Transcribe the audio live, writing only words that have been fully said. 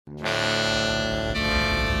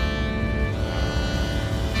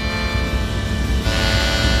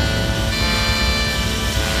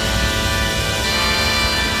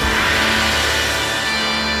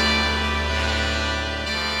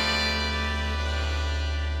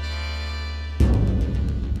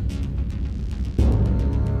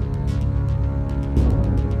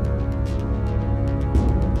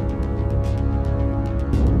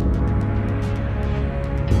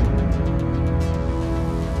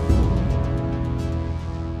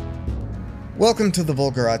Welcome to the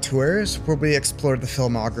Vulgar Auteurs, where we explore the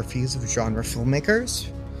filmographies of genre filmmakers.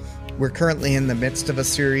 We're currently in the midst of a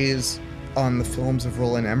series on the films of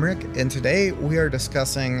Roland Emmerich, and today we are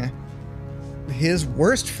discussing his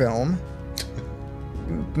worst film,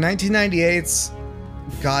 1998's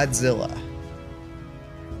Godzilla.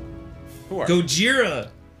 Who are Gojira!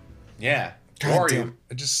 Yeah. Who God are damn. you?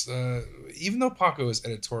 I just, even though Paco is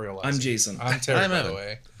editorializing, I'm Jason. I'm Terry, I'm by Evan. the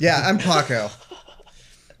way. Yeah, I'm Paco.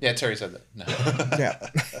 Yeah, Terry said that. No.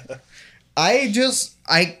 Yeah.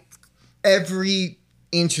 Every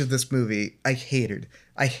inch of this movie, I hated.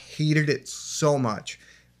 I hated it so much.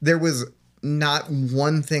 There was not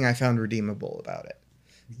one thing I found redeemable about it.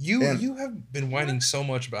 You have been whining so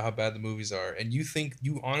much about how bad the movies are, and you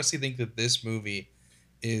honestly think that this movie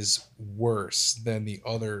is worse than the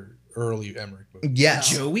other early Emmerich movies. Yes.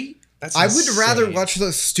 Joey? That's I would insane. rather watch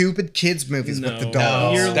those stupid kids movies with the No.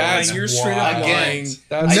 dolls. You're lying. That's You're straight up wild. lying.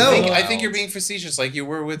 That's No. I think you're being facetious, like you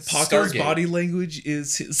were with Paco's Stargate. body language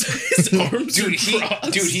is his arms Dude, are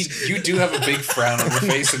crossed. you do have a big frown on your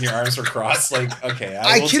face and your arms are crossed. Like, okay,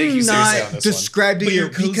 I I will take you seriously on cannot this describe to But you you're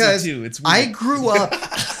cozy because too. It's I weird. grew up.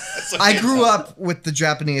 one. I grew up with the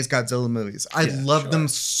Japanese Godzilla movies. I Yeah, love them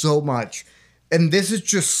so much, and this is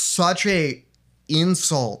just such a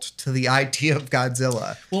insult to the idea of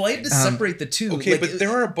Godzilla. Well, I had to separate the two. Okay, Like, but there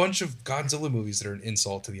are a bunch of Godzilla movies that are an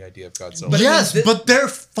insult to the idea of Godzilla. But- Yes, I mean, but they're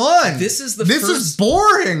fun. This is the This is first-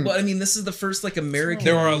 boring. Well, I mean, this is the first American.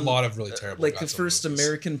 there are a lot of really terrible Like Godzilla the first movies.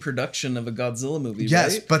 American production of a Godzilla movie.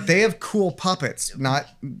 Yes, right? but they have cool puppets, not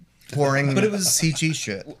boring But it was- CG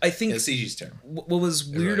shit. I think Yeah, CG's terrible. what was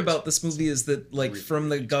weird really about this movie is that, like, Really from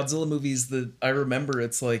the Godzilla movies that I remember,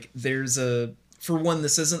 it's like there's a, for one,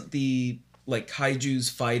 this isn't the like kaiju's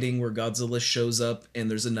fighting where Godzilla shows up and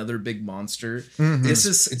there's another big monster. This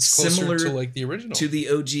is It's closer similar to like the original. to the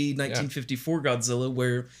OG 1954 Godzilla,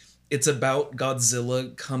 where it's about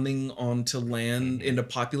Godzilla coming onto land into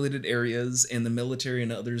populated areas and the military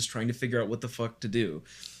and others trying to figure out what the fuck to do.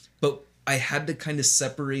 But I had to kind of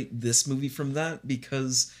separate this movie from that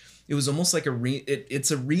because it was almost like it's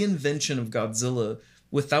a reinvention of Godzilla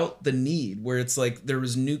without the need, where it's like there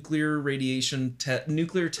was nuclear radiation,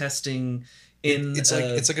 nuclear testing in. it's like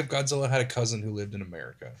if Godzilla had a cousin who lived in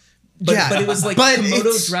America. but, Yeah, but it was like but Komodo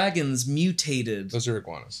it's- dragons mutated. Those are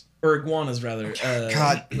iguanas. Or iguanas, rather.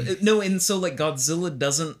 God. No, and so, like, Godzilla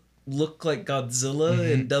doesn't look like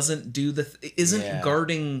Godzilla and doesn't do isn't Yeah.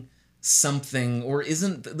 guarding something, or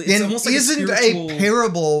isn't... It's And almost like isn't spiritual, a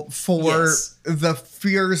parable for Yes. the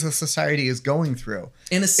fears a society is going through.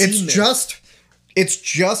 and a sea myth. It's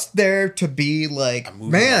just there to be like, A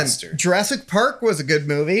movie man, monster. Jurassic Park was a good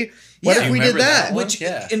movie. What Yeah. if we Remember did that that? one? Which,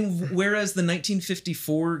 Yeah. and whereas the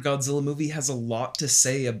 1954 Godzilla movie has a lot to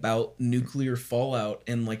say about nuclear fallout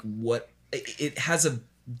and, like, what... It has a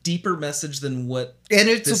deeper message than what... And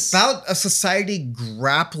it's this- about a society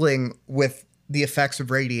grappling with the effects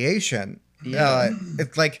of radiation. Yeah.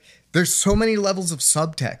 It's like there's so many levels of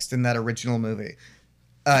subtext in that original movie.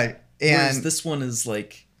 Whereas And this one is,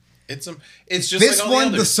 like... It's just this like all one, the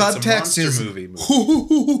the others. It's a subtext monster is movie.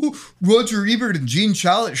 Roger Ebert and Gene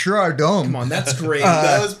Shalit sure are dumb. Come on, that's great.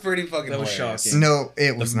 That was pretty fucking that was hilarious. shocking. No,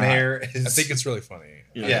 it The was not. mayor is. I think it's really funny.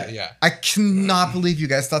 Yeah. Yeah. I cannot believe you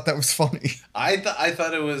guys thought that was funny. I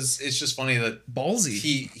thought it was. It's just funny that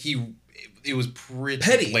Ballsy. It was pretty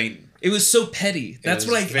Petty. blatant. It was so petty. That's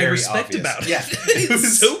was what I very respect obvious. about it. Yeah,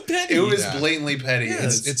 It's so petty. It was Yeah. blatantly petty. Yeah,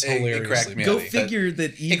 it's It hilariously cracked me Go up. figure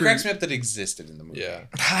that It cracks me up that it existed in the movie. Yeah.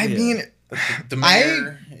 I Yeah. mean, The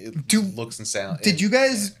mayor it do- looks and sounds. did you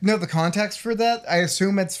guys know the context for that? I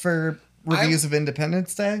assume it's for reviews of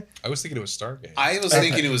Independence Day. I was thinking it was Stargate. I was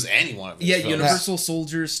thinking it was any one of his Yeah, films. Universal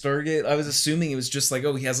Soldier, Stargate. I was assuming it was just like,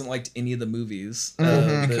 oh, he hasn't liked any of the movies.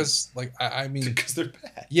 because, like, I mean, because they're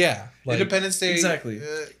bad. yeah. Like, Independence Day, Exactly.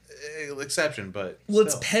 Exception, but well,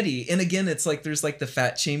 it's still. petty, and again, it's like there's like the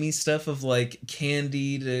fat shamey stuff of like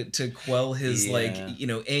candy to quell his Yeah. like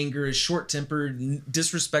anger, his short tempered,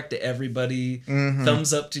 disrespect to everybody,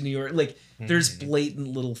 thumbs up to New York. Like there's blatant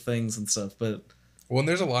little things and stuff, but well, and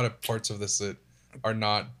there's a lot of parts of this that are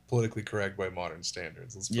not politically correct by modern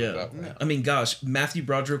standards. Let's put it yeah. that way. I mean, gosh, Matthew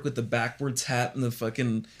Broderick with the backwards hat and the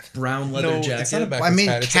fucking brown leather No, jacket. it's not a I backwards mean,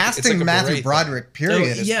 hat. It's casting like a Matthew beret thing. Broderick,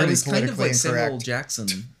 period, is yeah, it pretty was kind of politically like Samuel incorrect. Jackson.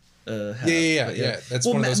 Hat, Yeah. but That's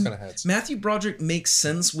one of those kind of hats. Matthew Broderick makes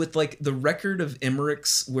sense with like the record of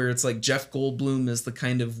Emmerich's, where it's like Jeff Goldblum is the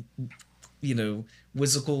kind of,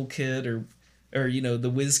 whizzical kid or the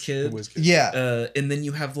whiz kid. Yeah. And then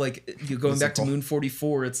you have like you going back to Whizzical. Moon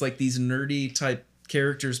 44. It's like these nerdy type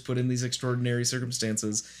characters put in these extraordinary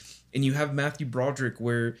circumstances, and you have Matthew Broderick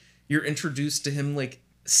where you're introduced to him like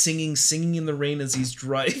singing in the rain as he's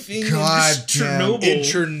driving God in damn. Chernobyl. In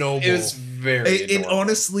Chernobyl. It was very. It adorable.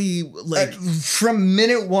 honestly, like, from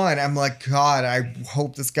minute one, I'm like, God, I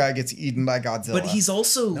hope this guy gets eaten by Godzilla. but he's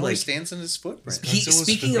also No, he like, stands in his footprint.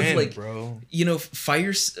 Speaking of, like, bro. you know,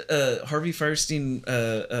 Harvey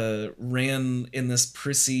Firestein ran in this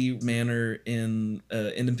prissy manner in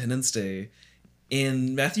Independence Day,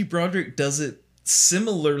 and Matthew Broderick does it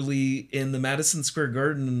similarly in the Madison Square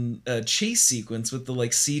Garden chase sequence with the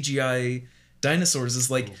like CGI dinosaurs.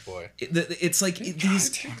 Is like, Oh boy. it's like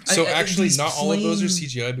these. So actually, these not all of those are plain-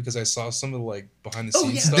 CGI because I saw some of the like behind the Oh,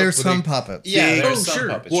 scenes yeah. stuff. There's where some they- puppets. Yeah, Oh, there's some sure.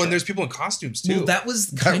 puppets. Well, sure. and there's people in costumes too. Well, that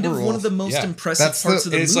was kind of one of the most Yeah. impressive That's parts the-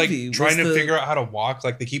 of the And it's movie. like trying was to the- figure out how to walk.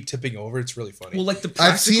 Like they keep tipping over. It's really funny. Well, like the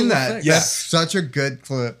practical I've seen that. effects. Yeah. That's such a good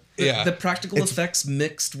clip. yeah. The practical effects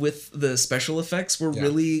mixed with the special effects were Yeah.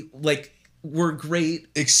 really like were great.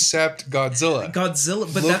 Except Godzilla. Godzilla,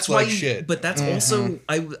 but Looked that's why. like shit. But that's also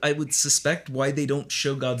I would suspect why they don't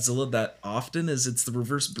show Godzilla that often is it's the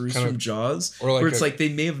reverse Bruce Kind of- from Jaws, or like where it's a- like they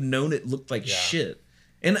may have known it looked like Yeah. shit.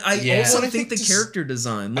 And I Yeah. also Well, I think think the just- character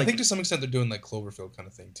design, I like think to some extent they're doing like Cloverfield kind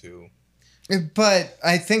of thing too. But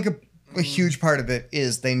I think a huge part of it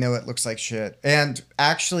is they know it looks like shit. And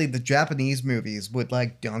actually, the Japanese movies would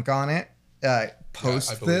like dunk on it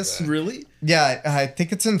post I believe this. that. really, Yeah, I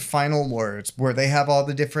think it's in Final Wars where they have all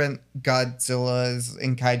the different Godzillas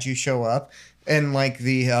and kaiju show up, and like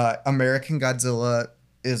the American Godzilla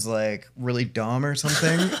is like really dumb or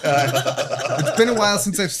something. It's been a while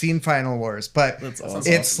since I've seen Final Wars, but that's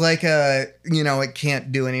awesome. it's like it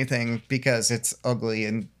can't do anything because it's ugly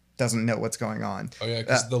and doesn't know what's going on. Oh yeah,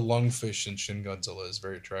 because the lungfish in Shin Godzilla is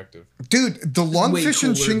very attractive. Dude, the way lungfish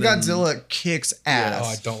in cooler Shin than- Godzilla kicks ass. Oh,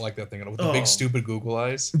 I don't like that thing at all. With the Oh. big stupid Google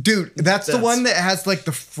eyes. Dude, that's the That's- one that has like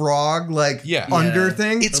the frog like Yeah. under Yeah.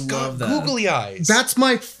 thing. It's I got love that. googly eyes. That's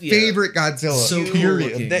my Yeah. favorite Godzilla. So cool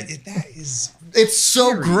period. looking. that is. It's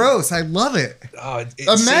so Period. gross. I love it.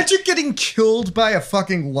 Imagine getting killed by a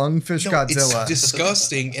fucking lungfish Godzilla. It's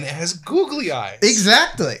disgusting, and it has googly eyes.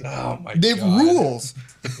 Exactly. Oh my It god. rules.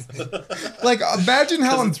 Like, imagine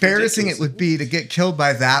how 'Cause it's embarrassing it ridiculous. would be to get killed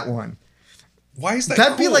by that one. Why is that?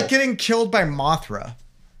 That'd be cool? like getting killed by Mothra.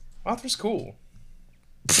 Mothra's cool.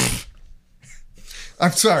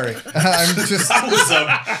 I'm sorry. I'm just. That was a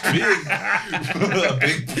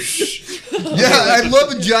big Yeah, I love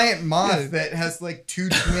a giant moth that has like two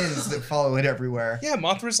twins that follow it everywhere. Yeah,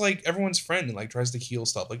 Mothra's like everyone's friend and like tries to heal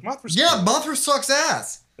stuff. Like Mothra's Yeah, cool. Mothra sucks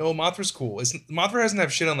ass. No, Mothra's cool. Mothra doesn't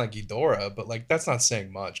have shit on like Ghidorah, but like that's not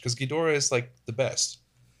saying much because Ghidorah is like the best.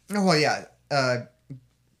 Oh, well, yeah.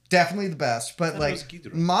 Definitely the best. But That like was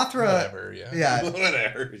Ghidorah. Mothra, Whatever. Yeah. yeah,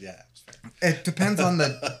 Whatever. Yeah. it depends on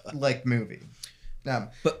the like movie.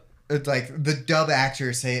 But- it's like the dub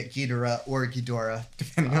actors say it Ghidorah or Ghidorah,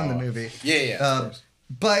 depending on the Oh. movie. Yeah. Of course.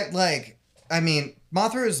 But like, I mean,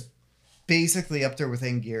 Mothra is basically up there with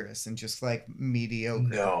Anguirus and just like mediocre.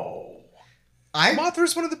 No.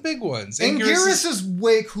 Mothra's one of the big ones. Anguirus is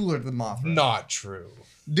way cooler than Mothra. not true.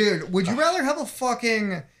 Dude, would you rather have a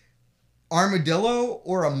fucking armadillo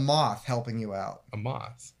or a moth helping you out? A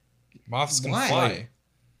moth. Moths can Why? fly.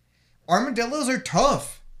 Armadillos are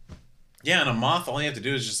tough. Yeah, and a moth, all you have to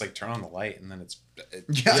do is just like turn on the light, and then it's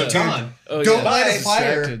Yeah, it's dude. on. Oh, Don't yeah. light a Bye.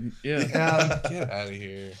 fire. Distracted. Yeah. Get out of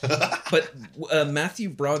here. But Matthew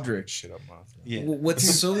Broderick, Shit up Mothra. Yeah. what's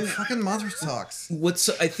so Fucking Mothra sucks.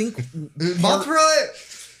 I think Mothra.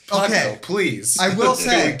 Okay, Paco, please. I will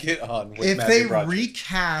say, get on with if Matthew they Broderick.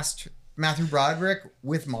 recast Matthew Broderick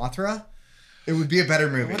with Mothra, it would be a better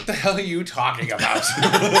movie. What the hell are you talking about?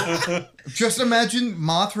 Just imagine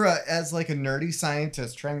Mothra as like a nerdy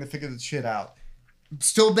scientist trying to figure this shit out.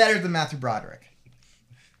 Still better than Matthew Broderick.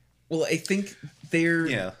 well, I think they're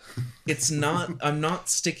yeah. it's not I'm not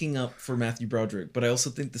sticking up for Matthew Broderick, but I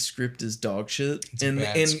also think the script is dog shit. It's a and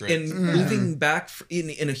bad and script. and moving back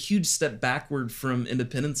in a huge step backward from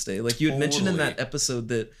Independence Day. Like you had mentioned in that Totally. episode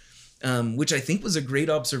that which I think was a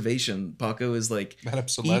great observation, Paco, is like That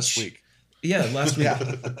episode last Each- week. yeah, last week. Yeah,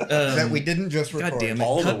 that we didn't just record. God damn it.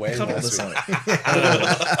 All the cut, way cut all last this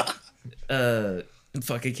week. out.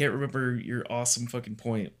 Fuck, I can't remember your awesome fucking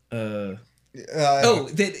point. Oh,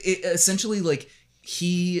 That it, essentially like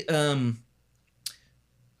he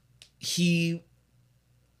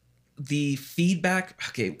the feedback.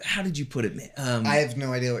 Okay, how did you put it, man? I have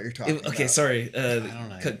no idea what you're talking about. Okay, sorry. don't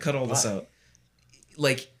know. Cut all this What? out.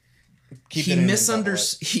 Like Keep he it in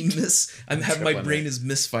misunderstood. I'm having my Trip on brain it. is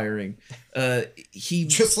misfiring. He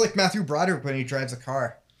Just like Matthew Broderick when he drives a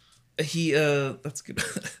car that's good.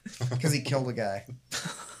 because he killed a guy.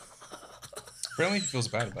 Apparently he feels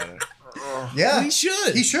bad about it. Yeah, He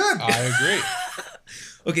should. He should. I agree.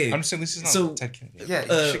 Okay, I'm just saying this is not so- Ted Kennedy. Yeah,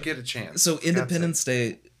 you should get a chance. So Independence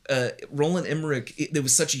Day, Roland Emmerich, it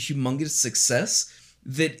was such a humongous success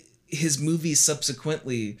that his movies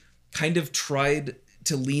subsequently kind of tried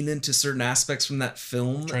to lean into certain aspects from that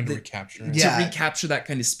film, Trying to recapture it. Yeah. to recapture that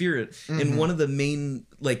kind of spirit. And one of the main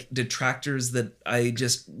like detractors that I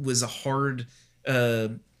just was a hard, a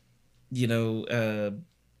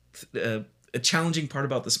challenging part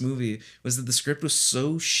about this movie was that the script was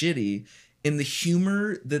so shitty, and the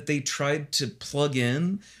humor that they tried to plug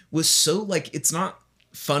in was so like, it's not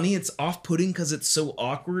funny, it's off-putting because it's so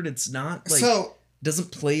awkward. It's not like, So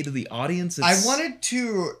doesn't play to the audience. I It's, wanted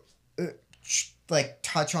to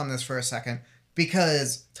touch on this for a second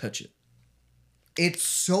because touch it. it's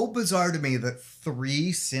so bizarre to me that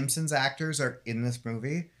 3 Simpsons actors are in this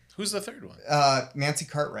movie. Who's the third one? Nancy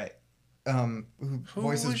Cartwright, who Who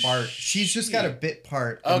voices was Bart. She's just got a bit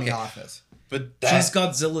part in Okay. The Office. But She's that,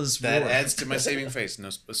 Godzilla's that roar. adds to my saving face. No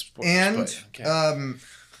spoilers. And but, okay.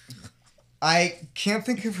 I can't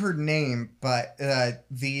think of her name, but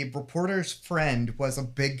the reporter's friend was a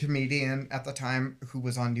big comedian at the time who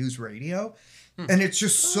was on news radio. And it's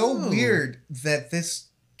just so Oh. weird that this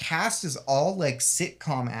cast is all like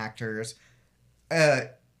sitcom actors. And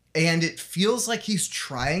it feels like he's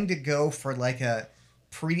trying to go for like a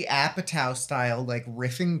pre-Apatow style, like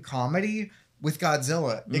riffing comedy with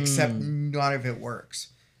Godzilla, except none of it works.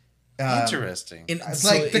 Interesting. And It's so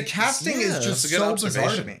like the it- casting yeah. is just That's a good so bizarre to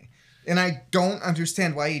observation. me, and I don't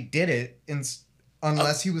understand why he did it.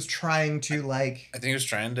 Unless he was trying to like I think he was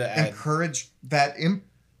trying to add. encourage that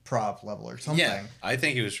improv level or something. Yeah, I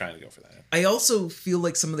think he was trying to go for that. I also feel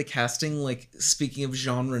like some of the casting, like speaking of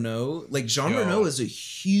Jean Reno, like Jean Yo. Reno is a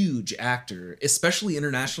huge actor, especially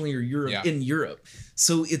internationally or Europe Yeah. in Europe.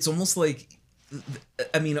 So it's almost like,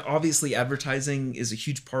 I mean, obviously advertising is a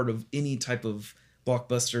huge part of any type of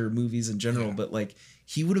blockbuster movies in general, Yeah. but like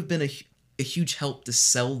he would have been a huge help to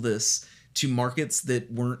sell this to markets that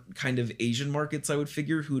weren't kind of Asian markets, I would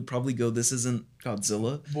figure, who would probably go, this isn't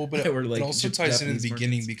Godzilla. Well, but Or, it like, also Jap- ties into the Japanese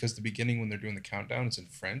beginning markets. because the beginning when they're doing the countdown is in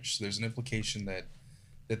French. So there's an implication that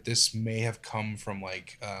this may have come from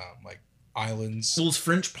like islands. Those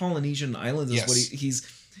French Polynesian islands is Yes. what he's.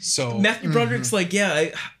 So Matthew Broderick's like,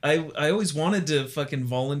 yeah, I always wanted to fucking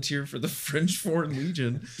volunteer for the French Foreign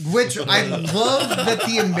Legion. Which I love that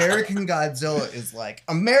the American Godzilla is like,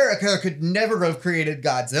 America could never have created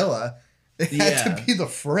Godzilla. It had Yeah. to be the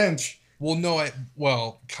French.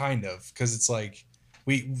 well, kind of, because it's like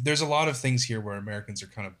there's a lot of things here where Americans are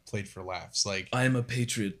kind of played for laughs. Like I am a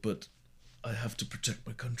patriot, but I have to protect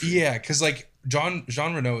my country. yeah, because like Jean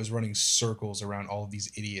Reno is running circles around all of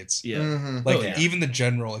these idiots. Yeah. Mhm. Like Oh, yeah. even the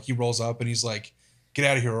general, like he rolls up and he's like, "Get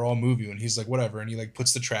out of here, or I'll move you." And he's like, "Whatever." And he like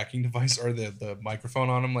puts the tracking device or the microphone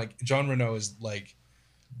on him. Like Jean Reno is like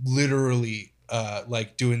literally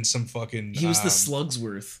like doing some fucking. He was the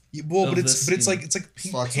Slugsworth. Well, of but this, it's you like know. it's like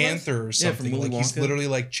Pink Slugsworth? Panther or Yeah, from something. Willy Like he's Wonka. literally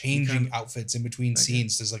like changing Kind of- outfits in between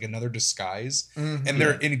scenes. There's like another disguise, Mhm. and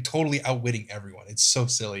they're totally outwitting everyone. It's so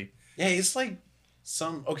silly. Yeah, he's like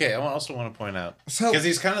some. Okay, I also want to point out So- because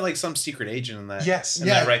he's kind of like some secret agent in that. Yes. in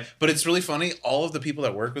Yeah. that, right. But it's really funny. All of the people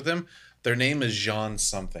that work with him, their name is Jean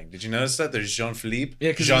something. Did you notice that? There's Jean Philippe,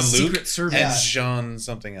 Yeah, 'cause Jean he's Luc, Secret Service. and Yeah. Jean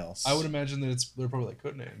something else. I would imagine that they're probably like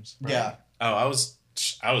code names. right? Yeah. Oh, I was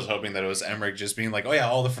hoping that it was Emmerich just being like, oh yeah,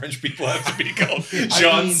 all the French people have to be called I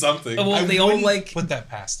Jean mean- something. Oh, well, I they all wouldn't like. put that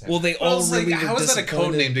past him. Well, they But I all was really like, were how is that a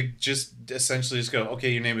code disappointed. name to just essentially just go, okay,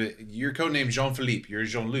 your code name Jean Philippe, you're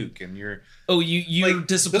Jean Luc, and you're Oh, you're Like,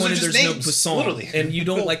 disappointed those are just there's no names, Poisson, literally. and you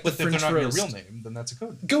don't Well, like the but if they're French not your roast. real name, then that's a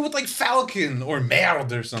code name. go with like Falcon or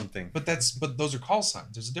Merde or something. But those are call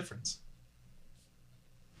signs. There's a difference.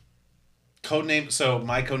 Code name. So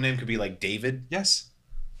my code name could be like David. Yes.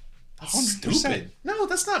 That's 100%. stupid. No,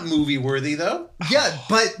 that's not movie worthy though. Yeah,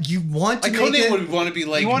 but you want to My make code name it would want to be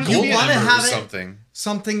like You want to Gold be- wanna Ember have or it- something.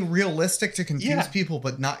 something realistic to confuse Yeah. people,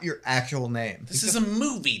 but not your actual name. This is a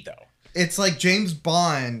movie though. It's like James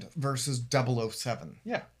Bond versus 007.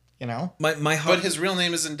 Yeah. You know? My hot, But his real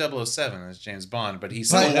name isn't 007 as James Bond, but he But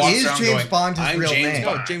still walks is around James going, Bond his I'm real James name?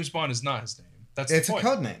 No, Bond. James Bond is not his name. That's It's the a point.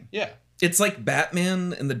 code name. Yeah. it's like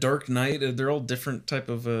Batman and the Dark Knight. They're all different type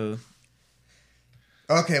of.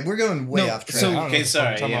 Okay, we're going way No, off track. so- I don't know Okay, what the fuck sorry,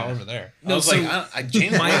 I'm talking yeah. about over there. I was so like,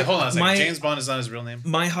 James. my- wait, hold on a second. my- James Bond is not his real name.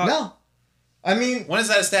 My hot. No. I mean, When is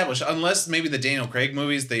that established? Unless maybe the Daniel Craig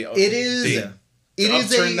movies, they it is they it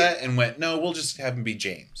is upturned a that and went, no, we'll just have him be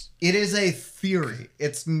James. it is a theory.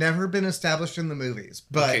 It's never been established in the movies.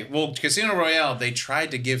 But Okay, well, Casino Royale, they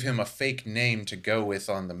tried to give him a fake name to go with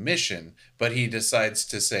on the mission, but he decides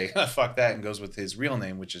to say, fuck that, and goes with his real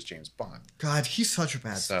name, which is James Bond. God, he's such a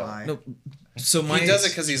bad So- spy. No, So He does it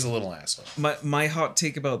because he's a little asshole. my hot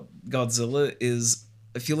take about Godzilla is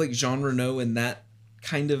I feel like Jean Reno in that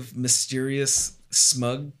kind of mysterious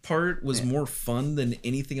smug part was more fun than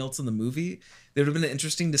anything else in the movie. It would have been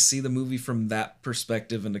interesting to see the movie from that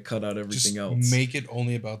perspective and to cut out everything else. Make it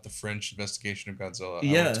only about the French investigation of Godzilla.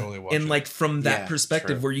 Yeah, I would totally watch and it. like from that Yeah,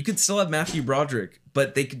 perspective, true. where you could still have Matthew Broderick,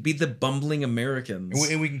 but they could be the bumbling Americans.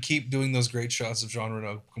 And we can keep doing those great shots of Jean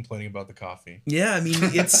Reno complaining about the coffee. Yeah, I mean,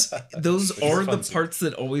 it's those It's are fun the scene. parts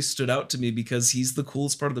that always stood out to me because he's the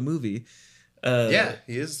coolest part of the movie. Yeah,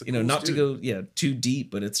 he is. The Not to dude. go too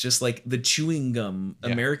deep, but it's just like the chewing gum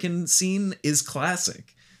American scene is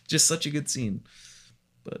classic. Just such a good scene.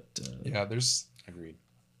 But Yeah, there's Agreed.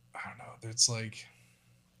 I don't know. It's like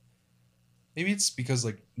maybe it's because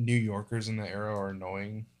like New Yorkers in the era are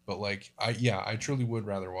annoying, but like I truly would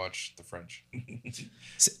rather watch the French.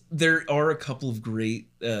 there are a couple of great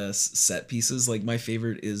set pieces. Like my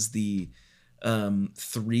favorite is the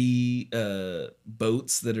 3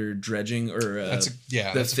 boats that are dredging or the that's a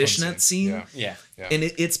fun fishnet scene. Yeah. And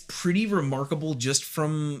it's pretty remarkable just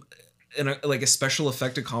from like a special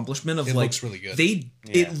effect accomplishment of It like looks really good.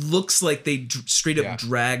 It looks like they straight up Yeah.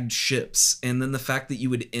 dragged ships, and then the fact that you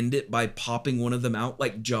would end it by popping one of them out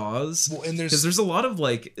like Jaws. Well, and Because there's a lot of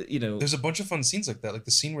like there's a bunch of fun scenes like that, like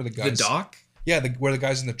the scene where the the guys dock. Yeah, where the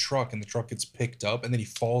guy's in the truck and the truck gets picked up and then he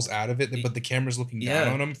falls out of it, but the camera's looking down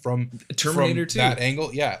Yeah. on him from Terminator 2. that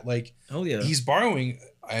angle. Yeah, like Oh yeah, he's borrowing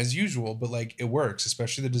as usual, but like it works,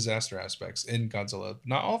 especially the disaster aspects in Godzilla.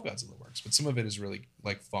 Not all of Godzilla works, but some of it is really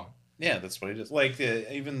like fun. Yeah, that's what he does. Like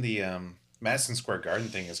even the Madison Square Garden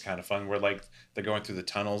thing is kind of fun, where like they're going through the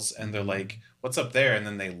tunnels and they're like, "What's up there?" And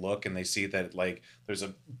then they look and they see that like there's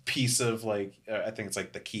a piece of like I think it's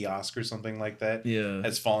like the kiosk or something like that yeah.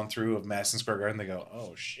 has fallen through of Madison Square Garden. They go,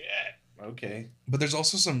 "Oh shit, okay." But there's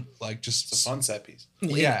also some like It's a just fun set piece.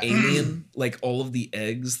 Yeah. Alien, like all of the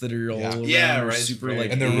eggs that are all Yeah. around Yeah, are right, super very-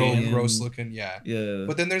 like and they're real alien. gross looking. Yeah. Yeah.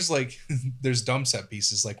 But then there's like there's dumb set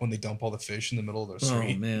pieces like when they dump all the fish in the middle of the Oh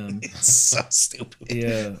street. man. It's so stupid.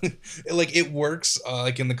 Yeah. Like it works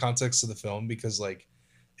like in the context of the film because like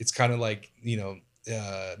it's kind of like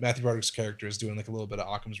Matthew Broderick's character is doing like a little bit of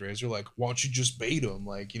Occam's razor, like why don't you just bait him,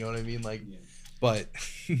 like you know what I mean, like but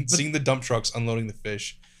seeing the dump trucks unloading the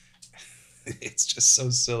fish, it's just so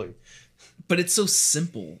silly. But it's so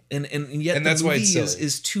simple, and yet And the that's movie why it's silly.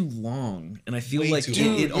 is too long, and I feel Way like too it,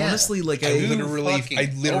 long. it Yeah. honestly like I I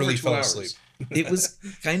literally over 2 fell hours. asleep. it was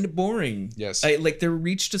kind of boring. Yes. I like there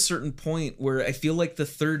reached a certain point where I feel like the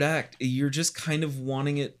third act you're just kind of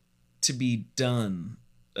wanting it to be done,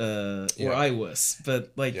 or Yeah. I was,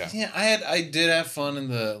 but like Yeah. Yeah, I did have fun in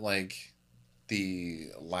the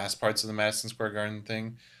last parts of the Madison Square Garden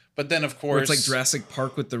thing, but then of where course it's like Jurassic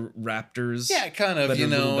Park with the raptors. Yeah, kind of. But You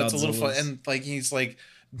they're know, little it's a little fun, Godzillas. and like he's like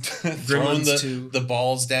throwing Gremlins too. the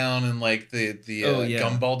balls down and like the Oh, yeah.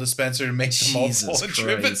 gumball dispenser to make them all Jesus fall and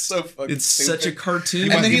trip. It's Christ. so fucking. It's stupid. such a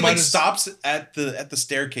cartoon. And then You he might like as- stops at the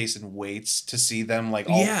staircase and waits to see them like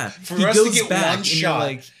all. Yeah, for he us to goes get back one and you're shot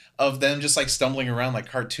like- of them just like stumbling around like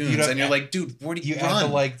cartoons, You don't- and you're like, dude, what do you You run? have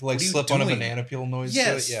to like What are you slip on a doing? banana peel noise.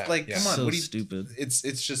 Yes, to it. Yeah. like yeah. come on, So what do you? stupid. It's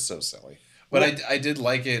just so silly. But I did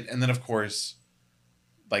like it, and then of course,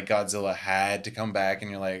 like Godzilla had to come back,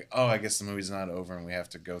 and you're like, oh, I guess the movie's not over, and we have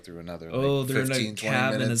to go through another. Oh, like, they're 15, in a 20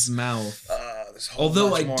 cab in minutes. his mouth. There's a whole Although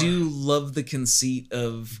bunch I more. do love the conceit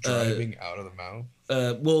of Driving out of the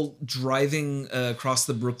mouth. driving across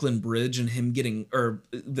the Brooklyn Bridge and him getting, or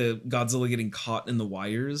the Godzilla getting caught in the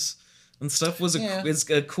wires and stuff was Yeah. it's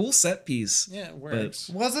a cool set piece. Yeah, it works.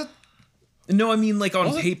 Was it? No, I mean like on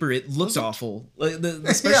Was it- paper it looked awful. Like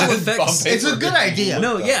the special Yeah, effects. on It's a good idea.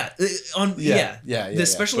 No, yeah, Yeah. The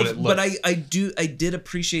special, But it but I did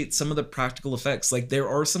appreciate some of the practical effects. Like there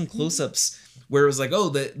are some close-ups where it was like, oh,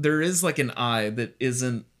 there is like an eye that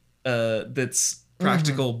isn't that's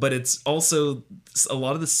practical, but it's also a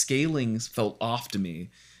lot of the scaling felt off to me.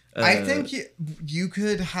 I think you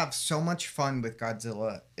could have so much fun with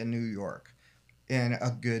Godzilla in New York in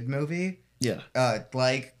a good movie. Yeah,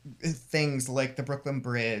 Like things like the Brooklyn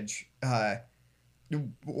Bridge,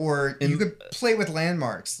 or you And- could play with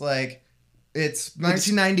landmarks. Like it's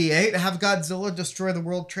 1998. Have Godzilla destroy the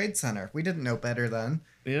World Trade Center. We didn't know better then.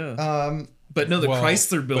 yeah. But no, the Well,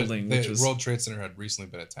 Chrysler but building, the which was World Trade Center had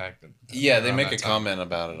recently been attacked. Yeah, they around make that a time. comment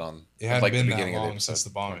about it on It hadn't like the been that beginning of the long episode. since the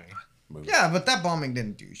bombing. Movie. Yeah, but that bombing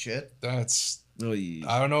didn't do shit. That's oh,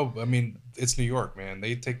 yeah. I don't know. I mean, it's New York, man.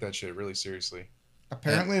 They take that shit really seriously.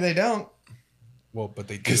 Apparently they don't. Well, but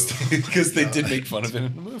they do. Because they did make fun of it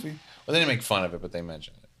in the movie. Well, they didn't make fun of it, but they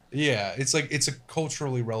mentioned it. Yeah, it's like it's a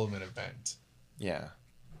culturally relevant event. Yeah.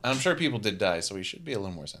 And I'm sure people did die, so we should be a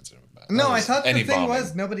little more sensitive about it. No, That I was thought the any thing bombing.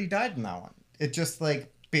 was nobody died in that one. It just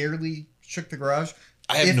like barely shook the garage.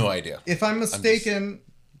 I have no idea. If I'm mistaken,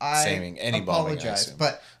 I apologize.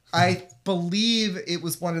 But I believe it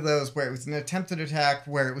was one of those where it was an attempted attack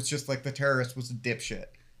where it was just like the terrorist was a dipshit.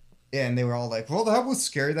 And they were all like, well, that was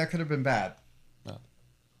scary. That could have been bad. No.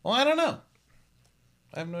 Well, I don't know.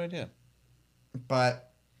 I have no idea.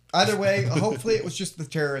 But either way, hopefully it was just the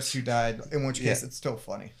terrorist who died, in which case it's still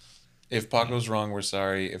funny. If Paco's wrong, we're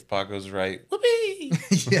sorry. If Paco's right, whoopee!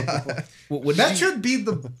 Yeah. That should be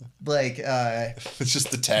the, like... it's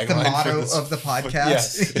just the tagline. The motto of the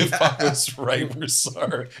podcast. Yeah. If Paco's right, we're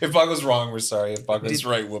sorry. If Paco's wrong, we're sorry. If Paco's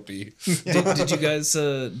right, whoopee. Did you guys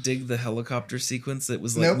dig the helicopter sequence that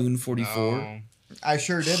was like Moon 44? No. I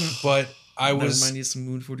sure didn't. But I was... Remind you of some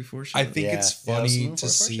Moon 44 shit? I think it's funny to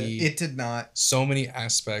see... It did not. So many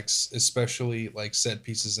aspects, especially like set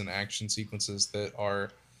pieces and action sequences that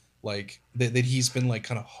are... like that he's been like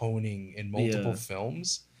kind of honing in multiple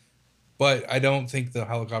films, but I don't think the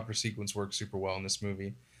helicopter sequence works super well in this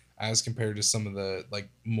movie as compared to some of the like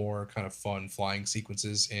more kind of fun flying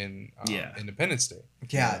sequences in Independence Day.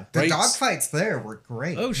 Yeah, the dogfights there were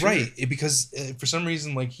great. Oh, sure. Right, because for some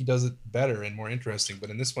reason like he does it better and more interesting,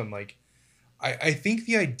 but in this one like I think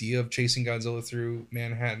the idea of chasing Godzilla through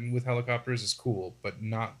Manhattan with helicopters is cool, but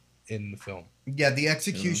not in the film. Yeah, the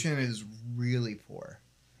execution is really poor.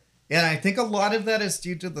 And I think a lot of that is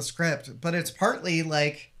due to the script, but it's partly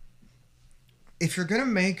like, if you're going to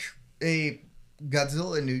make a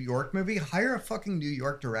Godzilla New York movie, hire a fucking New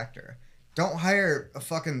York director. Don't hire a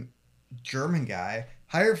fucking German guy.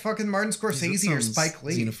 Hire fucking Martin Scorsese or Spike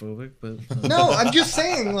Lee. Xenophobic, but... No, I'm just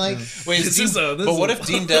saying, like... Wait, but what if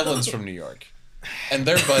Dean Devlin's from New York? And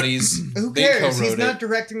they're buddies. Who cares? He's not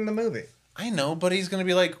directing the movie. I know, but he's going to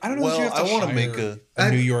be like, I don't know if you have to want to hire make a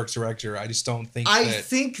New York director. I just don't think I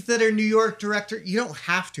think that a New York director, you don't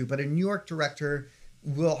have to, but a New York director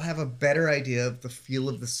will have a better idea of the feel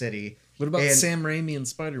of the city. What about Sam Raimi and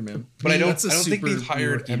Spider-Man? But I don't think they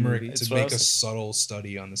hired Emmerich to make a subtle subtle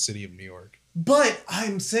study on the city of New York. But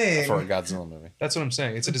I'm saying... For a Godzilla movie. That's what I'm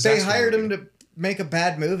saying. It's a disaster. They hired him to make a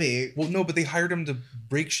bad movie. Well, no, but they hired him to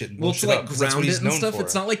break shit and blow well, shit to like up, 'cause that's what ground he's it and known stuff. for.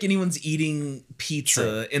 It's not like anyone's eating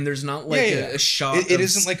pizza and there's not like a shot it of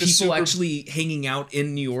isn't like people actually hanging out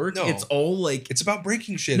in New York. No. It's all like... It's about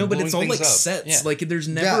breaking shit. No, and but it's all blowing like things up. sets. Yeah. Like there's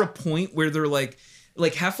never a point where they're like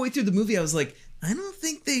halfway through the movie I was like, I don't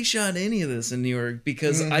think they shot any of this in New York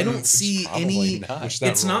because I don't see any.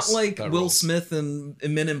 It's not like Will Smith and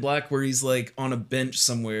Men in Black where he's like on a bench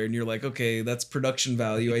somewhere and you're like, okay, that's production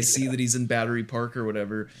value. I see that he's in Battery Park or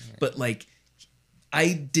whatever. But like,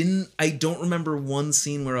 I don't remember one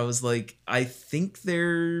scene where I was like, I think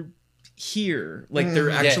they're here. Like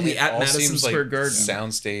they're actually at Madison Square Garden.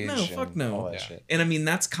 Soundstage. No, fuck no. All that shit. And I mean,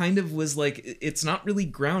 that's kind of was like, it's not really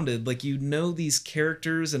grounded. Like, you know, these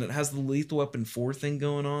characters and it has the Lethal Weapon 4 thing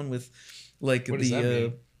going on with like what does that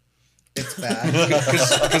mean? It's bad.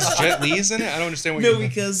 Because Jet Li's in it? I don't understand what you're No,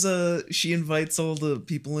 because she invites all the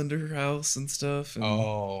people into her house and stuff.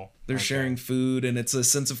 And they're sharing food and it's a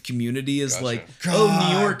sense of community is like,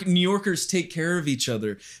 New Yorkers take care of each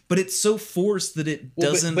other. But it's so forced that it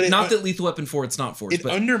doesn't... not that Lethal Weapon 4, it's not forced. It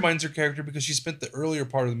undermines her character because she spent the earlier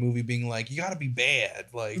part of the movie being like, you gotta be bad.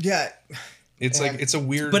 Like, yeah. It's like, it's a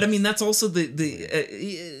weird... But I mean, that's also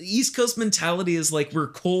the East Coast mentality is like, we're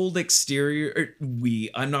cold exterior...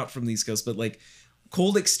 I'm not from the East Coast, but like,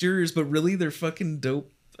 cold exteriors, but really they're fucking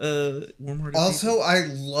dope, warm-hearted Also, people. I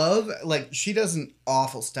love... Like, she does an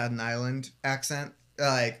awful Staten Island accent.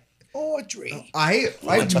 Like... Audrey. I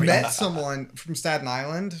met someone from Staten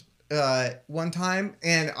Island one time,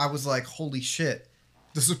 and I was like, holy shit,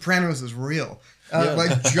 The Sopranos is real.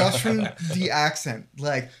 Like, just from the accent.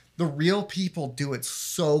 Like... The real people do it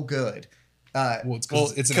so good. Well, it's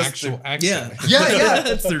because it's an actual accent. Yeah.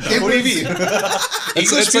 That's their What do you mean?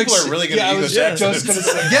 English people are really good at English accents.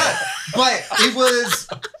 Yeah, but it was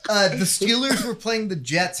the Steelers were playing the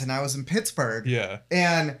Jets, and I was in Pittsburgh. Yeah,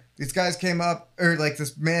 and these guys came up, or like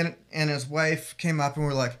this man and his wife came up, and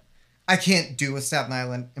were like, "I can't do a Staten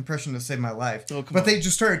Island impression to save my life." But they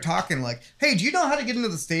just started talking like, "Hey, do you know how to get into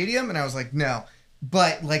the stadium?" And I was like, "No."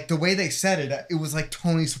 But, like, the way they said it, it was like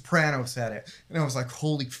Tony Soprano said it. And I was like,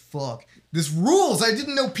 holy fuck. This rules. I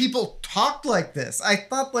didn't know people talked like this. I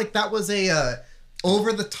thought, like, that was a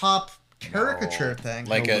over-the-top caricature thing.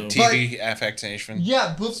 Like a TV affectation.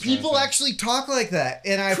 Yeah, but people actually talk like that.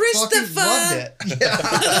 And I fucking loved it.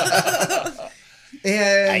 Yeah.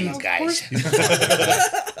 And you guys.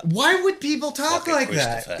 Why would people talk like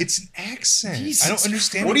that? It's an accent. I don't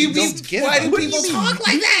understand. What do you mean? Why do people talk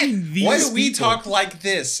like that? Why do we talk like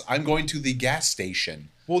this? I'm going to the gas station.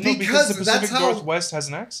 Well, no, because the that's Pacific how- Northwest has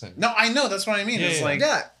an accent. No, I know. That's what I mean. It's like...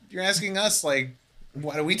 Yeah. You're asking us, like,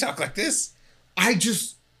 why do we talk like this?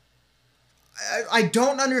 I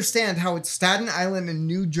don't understand how it's Staten Island and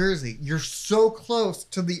New Jersey. You're so close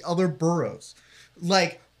to the other boroughs.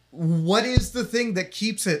 Like, what is the thing that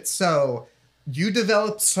keeps it so you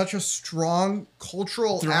developed such a strong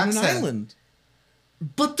cultural They're on accent? an island.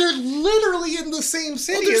 But they're literally in the same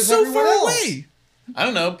city They're as so everyone far else. away. I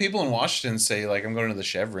don't know. People in Washington say, like, I'm going to the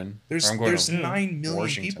Chevron. There's or I'm going to 9 million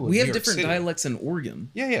Washington. people. We in have New York different City. dialects in Oregon.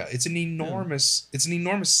 Yeah. It's an enormous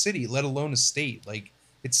city, let alone a state. Like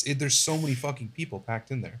there's so many fucking people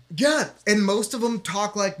packed in there. Yeah, and most of them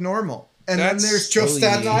talk like normal. And then That's- there's just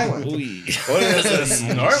Staten Island. What is this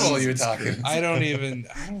normal you're talking? I don't.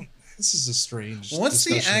 This is a strange. What's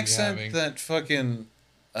the discussion we're accent having. that fucking...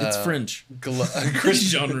 It's French. Chris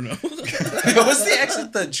Genre no. What's the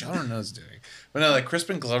accent that John Renault's doing? But no, like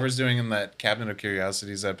Crispin Glover's doing in that Cabinet of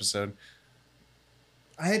Curiosities episode.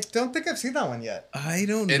 I don't think I've seen that one yet. I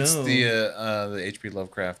don't know. It's the H.P.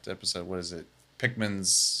 Lovecraft episode. What is it?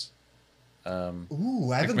 Pickman's. Ooh,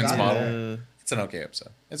 I haven't Pickman's gotten model. that. It's an okay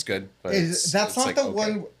episode. It's good, but That's it's not like, the okay.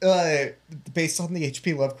 one based on the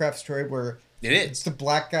H.P. Lovecraft story where It it's is. the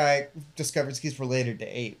black guy discovers he's related to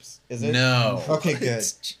apes. Is it? No. Okay, good.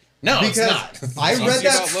 No, Because it's not. I It's read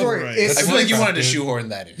that about story. Lovecraft. It's I feel like you like- wanted to Dude. shoehorn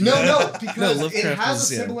that in. No, because No, it Lovecraft has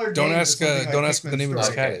was, a yeah. similar Don't name to ask. something like Don't ask what the Pickman's name of this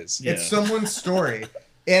story. guy Okay. is. Yeah. It's someone's story,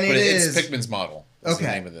 and But it it's is Pickman's model. Is the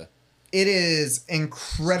Okay. name of the. it is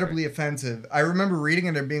incredibly offensive. I remember reading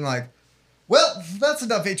it and being like, "Well, that's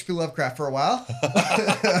enough H.P. Lovecraft for a while."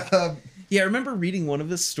 Yeah, I remember reading one of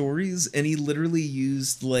his stories, and he literally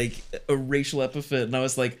used like a racial epithet, and I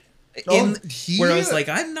was like, where I was like,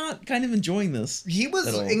 I'm not kind of enjoying this. He was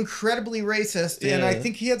at all. incredibly racist, and I Yeah.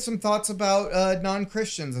 think he had some thoughts about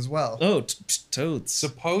non-Christians as well. Oh, totes.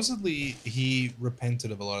 Supposedly he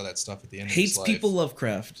repented of a lot of that stuff at the end. Hates of his life. people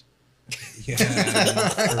Lovecraft. Yeah.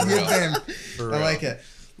 For Good real. man. For I real. like it.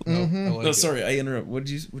 No, I Mhm. like No, it. sorry, I interrupt. Would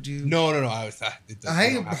you? No. I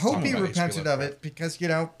hope he repented of it because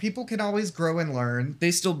people can always grow and learn. They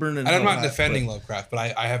still burn in And I'm hell. not defending Lovecraft, but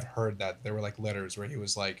I have heard that there were like letters where he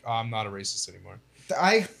was like, "Oh, I'm not a racist anymore."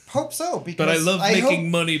 I hope so because But I love hope making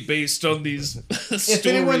money based on these if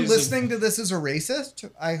anyone listening to this is a racist,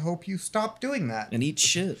 I hope you stop doing that. and eat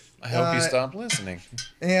shit. I hope you Uh, stop listening.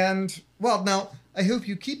 And well, no, I hope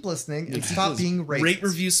you keep listening and stop being racist. Rate,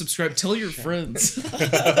 review, subscribe. Tell your friends.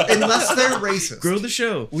 Unless they're racist. Grow the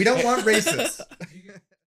show. We don't want racists.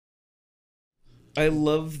 I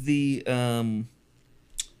love the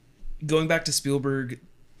going back to Spielberg.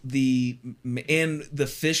 And the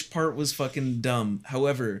fish part was fucking dumb.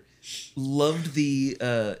 However, loved the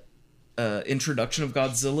introduction of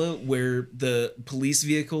Godzilla where the police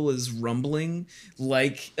vehicle is rumbling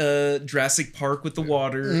like Jurassic Park with the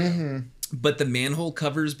water, Mhm. but the manhole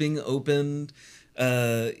covers being opened.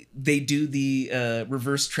 They do the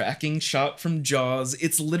reverse tracking shot from Jaws.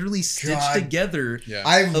 It's literally stitched God. together. Yeah.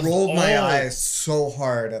 I Of rolled my all- eyes so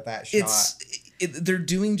hard at that shot. They're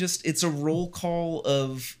doing it's a roll call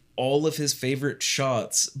of all of his favorite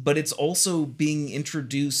shots, but it's also being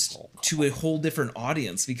introduced to a whole different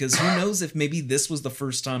audience because who knows if maybe this was the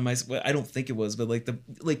first time I don't think it was, but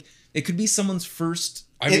it could be someone's first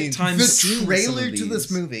time the seeing some trailer of to this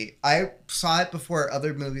these. movie, I saw it before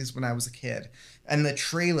other movies when I was a kid, and the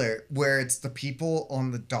trailer where it's the people on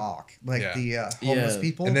the dock, like Yeah. the homeless Yeah.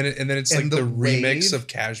 people, And then it's And like the the remix wave. of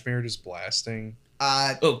Kashmir just blasting.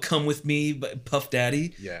 Oh, Come With Me by Puff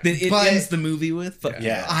Daddy. Yeah. That it But- ends the movie with. Fuck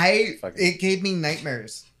Yeah. Fucking- it gave me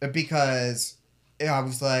nightmares because I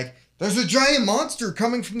was like, "There's a giant monster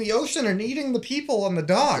coming from the ocean and eating the people on the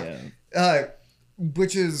dock," Yeah.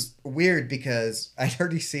 which is weird because I'd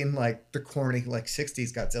already seen like the corny like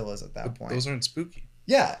 '60s Godzillas at that But point. those aren't spooky.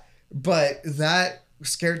 Yeah, but that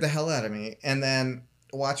scared the hell out of me. And then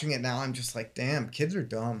watching it now, I'm just like, damn, kids are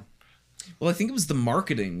dumb. Well, I think it was the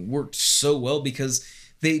marketing worked so well because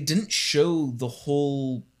they didn't show the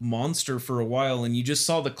whole monster for a while, and you just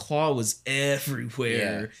saw the claw was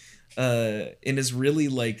everywhere. And it's really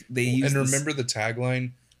like they used. And remember the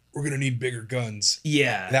tagline, "We're gonna need bigger guns."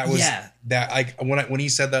 Yeah, That was yeah. that. When he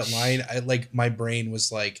said that line, I like my brain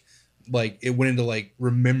was like it went into like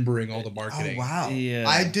remembering all the marketing. Oh, wow. Yeah.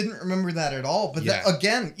 I didn't remember that at all. But Yeah.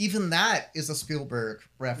 again, even that is a Spielberg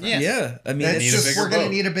reference. Yeah. Yeah, I mean, It's Need a just, bigger we're going to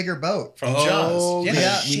boat. need a bigger boat. From Oh, Jaws.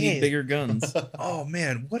 yeah. we need bigger guns. Oh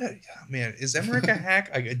man, is Emmerich a hack?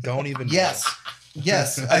 I don't even know. Yes.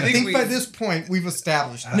 Yes. I think by this point, we've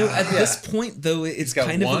established that. No, at this point though, it's got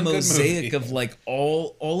kind of a one good mosaic movie. of like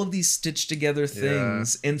all of these stitched together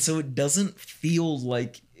things, and so it doesn't feel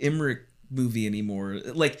like Emmerich movie anymore.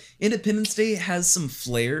 Like Independence Day has some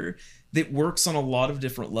flair, that works on a lot of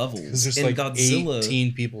different levels. Because there's And like Godzilla,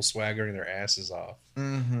 18 people swaggering their asses off.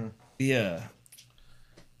 Mm-hmm. yeah.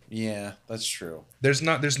 Yeah, that's true. There's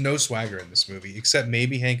no swagger in this movie except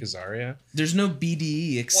maybe Hank Azaria. There's no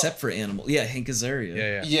BDE except for Animal. Yeah, Hank Azaria.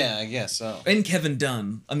 Yeah. Yeah, I guess so. And Kevin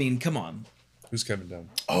Dunn. I mean, come on. Who's Kevin Dunn?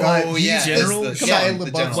 Oh, He's yeah. General- it's the- come Shia on, the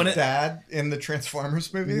LaBeouf's general. dad in the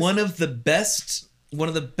Transformers movies. One of the best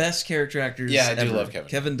character actors. Yeah, I do ever. love Kevin.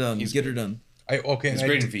 Kevin Dunn. He's Get her good. done. He's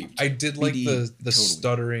great in Veep. I did like BD, the totally.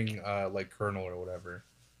 stuttering like colonel or whatever.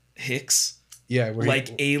 Hicks. Yeah, where Like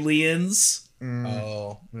aliens.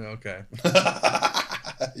 Oh, okay.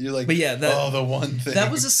 You're like, But yeah, the one thing.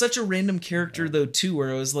 That was such a random character though too,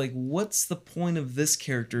 where I was like, "What's the point of this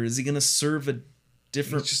character? Is he gonna serve a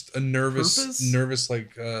different?" It's just a nervous, purpose?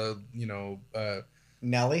 like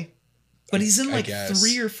Nelly. But he's in I like guess.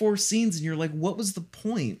 3 or 4 scenes, and you're like, "What was the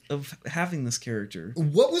point of having this character?"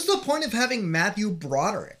 What was the point of having Matthew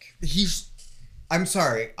Broderick? I'm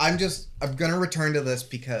sorry. I'm gonna return to this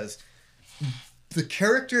because the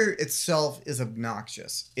character itself is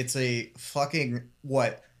obnoxious. It's a fucking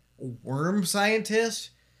worm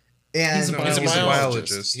scientist, and He's a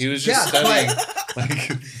biologist. He was just studying.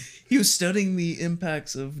 Like, He was studying the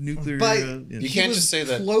impacts of nuclear. But yeah. you he can't was just say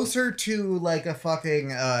that. closer to like a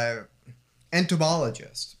fucking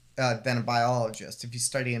entomologist than a biologist if he's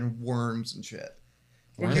studying worms and shit.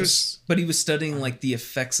 Well, he was But he was studying like the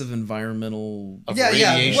effects of environmental. Of Yeah,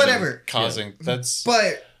 radiation whatever. Causing that's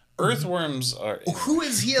But earthworms are. who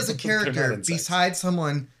is he as a They're not character insects. besides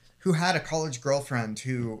someone who had a college girlfriend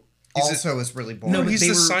who also is really boring? No, but he's they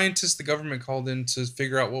the were- scientist the government called in to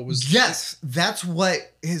figure out what was. Yes, that's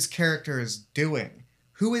what his character is doing.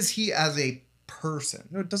 Who is he as a person?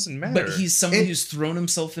 No, it doesn't matter. But he's someone It- who's thrown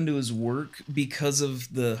himself into his work because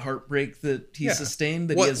of the heartbreak that he Yeah. sustained.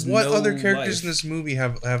 That what he has what no other characters life. in this movie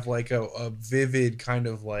have like a vivid kind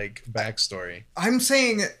of like backstory? I'm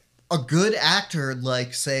saying a good actor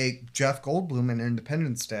like, say, Jeff Goldblum in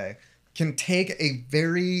Independence Day can take a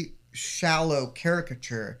very shallow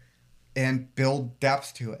caricature and build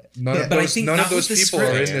depth to it. None of But I those, think none not of those with the people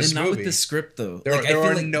script, are in this and not movie. with the script though. There, Like, I there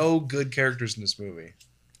feel are like no good characters in this movie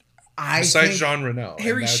I besides think, Jean Reno. and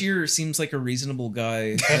Harry that- Shearer seems like a reasonable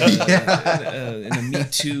guy Yeah. in a Me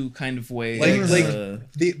Too kind of way.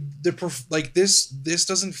 like this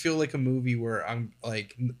doesn't feel like a movie where I'm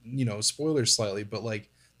like spoilers slightly, but like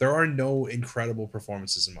there are no incredible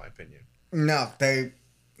performances in my opinion. No, they.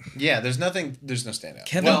 Yeah, there's nothing. There's no standout.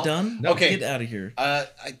 Kevin Well, Dunn? okay. Get out of here.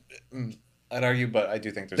 I'd argue, but I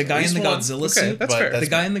do think there's The guy at in least the one. Godzilla Okay, suit. that's but fair. The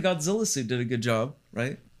guy in the Godzilla suit did a good job,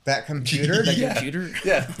 right? That computer. The Yeah. computer.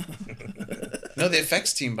 Yeah. No, the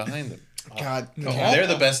effects team behind them. God. They're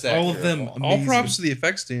the best actors. All of them. All amazing. props to the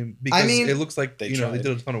effects team because mean, it looks like they they tried. did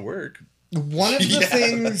a ton of work. One of the Yeah,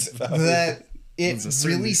 things that's valid. that it It's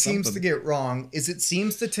certainly really seems to something. get wrong is it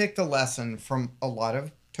seems to take the lesson from a lot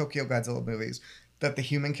of Tokyo Godzilla movies that the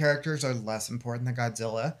human characters are less important than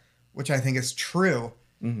Godzilla, which I think is true.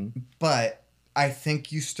 Mhm. But I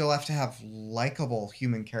think you still have to have likable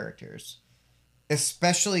human characters,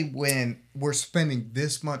 especially when we're spending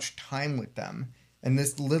this much time with them and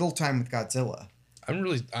this little time with Godzilla. I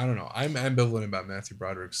don't know. I'm ambivalent about Matthew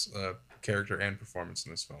Broderick's character and performance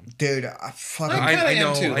in this film. Dude, I fucking. I kinda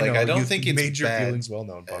am too. Like, I don't You think it's made your bad. feelings well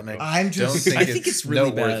known, Bucko. I'm just. Don't I think it's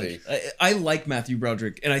really noteworthy. bad. I like Matthew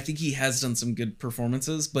Broderick, and I think he has done some good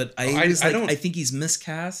performances, but I think he's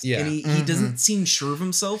miscast, Yeah. and he doesn't seem sure of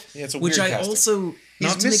himself. Yeah, it's a which weird I casting. also He's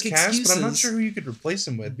not to make miscast, excuses. but I'm not sure who you could replace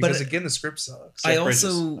him with But- because again, the script sucks. I Jeff Bridges.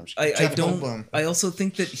 also I'm just I Jeff don't Goldblum. I also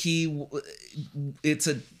think that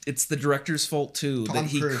it's the director's fault too Tom that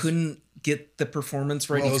he Cruise. couldn't get the performance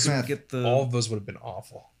right. Will He couldn't Smith. get the All of those would have been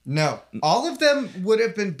awful. No, all of them would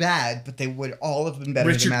have been bad, but they would all have been better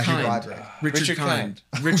Richard than Matthew Kind. Broderick. Richard Kind.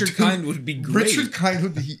 Richard Kind would be great. Richard Kind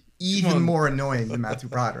would be even more annoying than Matthew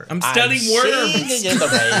Broderick. I'm studying worms. Singing in the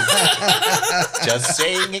rain. Just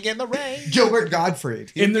singing in the rain. Gilbert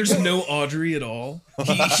Gottfried. And there's no Audrey at all.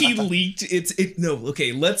 He leaked.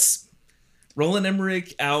 Let's Roland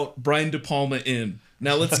Emmerich out, Brian De Palma in.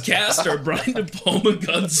 Now let's cast our Brian De Palma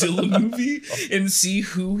Godzilla movie and see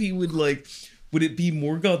who he would like. Would it be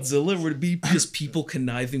more Godzilla, or would it be just people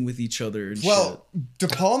conniving with each other and Well, De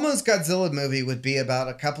Palma's Godzilla movie would be about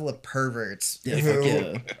a couple of perverts Yeah, who fuck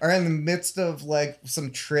yeah. are in the midst of like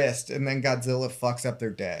some tryst, and then Godzilla fucks up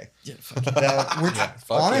their day. shit? Yeah, fuck Which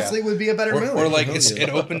fuck honestly would be a better movie. Or like Oh, it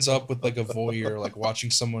yeah. opens up with like a voyeur, like watching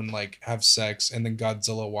someone like have sex, and then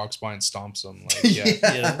Godzilla walks by and stomps them. Like,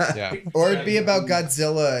 Yeah. yeah. Or it'd be about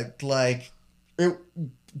Godzilla, like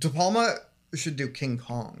De Palma should do King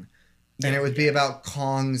Kong. and it would be about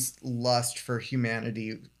Kong's lust for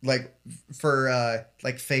humanity, like for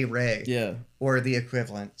like Fey Ray, Yeah. or the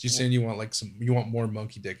equivalent. So you're saying you want more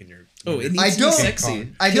monkey dick in your? Oh, it I needs to be don't-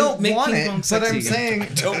 sexy. I don't Make want King it, Kong but sexy I'm again. saying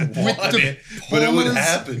Don't with want the it, but it would Palmer's-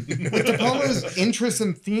 happen. with De Palma's interests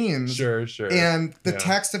and themes, Sure. and the Yeah.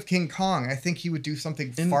 text of King Kong, I think he would do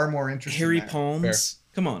something And far more interesting. Harry there. Palms.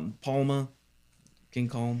 Come on, Palma, King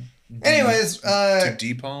Kong. Anyways, To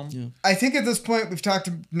de-palm? Yeah. I think at this point we've talked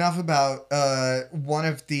enough about one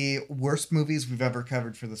of the worst movies we've ever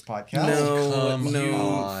covered for this podcast. No, Come no.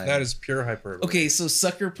 on. That is pure hyperbole. Okay, so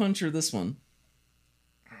Sucker Punch or this one?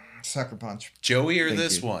 Sucker Punch. Joey or Thank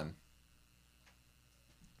this you. one?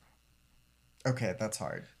 Okay, that's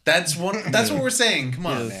hard. That's what we're saying. Come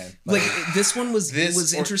on, Yeah. man. Like this one was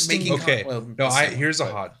This or interesting. making- Okay. Well, No, this here's a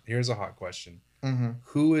one, hot question. Mm-hmm.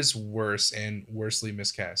 Who is worse and worsely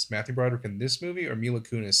miscast? Matthew Broderick in this movie or Mila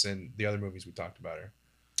Kunis in the other movies we talked about her?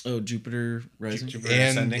 Oh, Jupiter Rising. Jupiter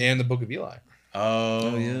And Ascending? the Book of Eli.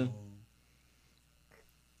 Oh, Oh, yeah.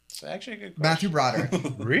 It's actually a good question. Matthew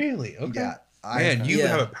Broderick. Really? Okay. Yeah. Man, you Yeah.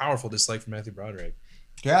 have a powerful dislike for Matthew Broderick.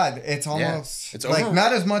 Yeah, it's almost It's like over-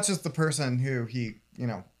 not as much as the person who he,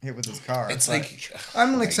 hit with his car. It's but like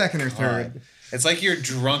I'm oh like my second or God. third. It's like you're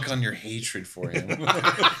drunk on your hatred for him.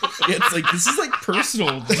 Yeah, it's like this is like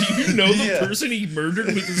personal. Do you know the Yeah. person he murdered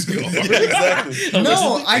with his car? exactly.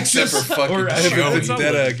 No, I Except just for fucking or I I have a Joey. It's not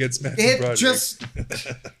vendetta like- against Matthew it Broderick. just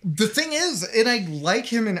the thing is, and I like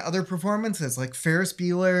him in other performances like Ferris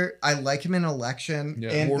Bueller. I like him in Election Yeah.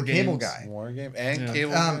 and War the Cable Games. Guy, War game and Yeah.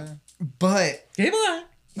 cable. but Cable Eye.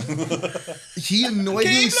 he annoyed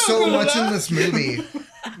me so much in this movie.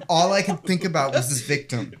 All I could think about was his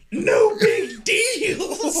victim. No big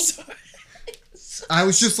deals. I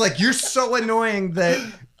was just like, you're so annoying that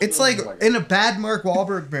it's like in a bad Mark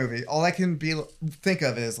Wahlberg movie. All I can think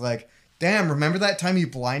of is like, damn, remember that time you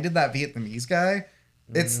blinded that Vietnamese guy?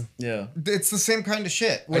 It's Yeah. it's the same kind of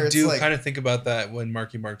shit. Where I it's do like, kind of think about that when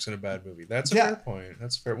Marky Mark's in a bad movie. That's a Yeah. fair point.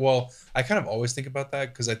 That's fair. Well, I kind of always think about that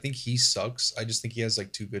because I think he sucks. I just think he has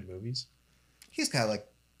like 2 good movies. he's got like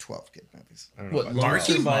 12 good movies. I don't know. What? about Lone that.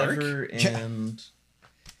 Marky Survivor Yeah. and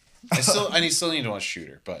I still need to watch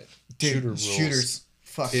Shooter, but Dude, Shooter rules. Shooter's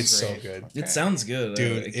fucking It's so great. good. it sounds good.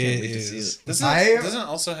 Dude, I can't it wait to see is. it. doesn't it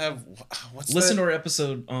also have what's Listen to that? our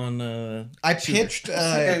episode on I Shooter. pitched What's the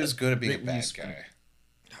guy a who's good at being a Rick bad Wiseman. guy.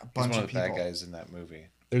 He's bunch one of of the bad people. guys in that movie.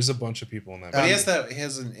 There's a bunch of people in that. But movie. he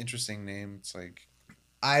has an interesting name. It's like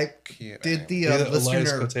I did the Yeah, Elias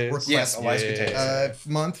listener Cotes. request yes, Elias Yeah, Cotes.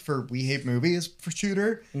 month for We Hate Movies for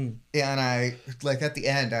Shooter, Mm. and I like at the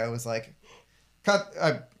end I was like,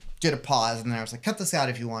 I did a pause and then I was like, cut this out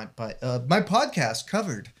if you want, but my podcast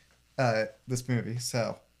covered this movie,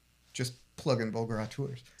 so just plug in Vulgar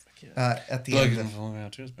Auteurs at the end.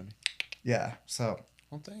 baby. Yeah, so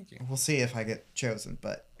Well, thank you. we'll see if I get chosen,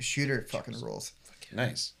 but Shooter fucking rules,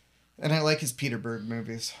 Nice. and I like his Peter Berg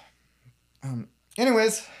movies.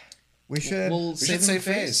 Anyways, we should. We'll We save should say him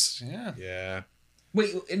face. Yeah. Yeah.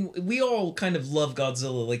 Wait, and we all kind of love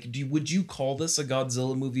Godzilla. Like, would you call this a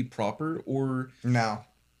Godzilla movie proper, or No.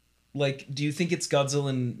 like, do you think it's Godzilla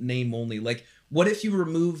in name only? Like, what if you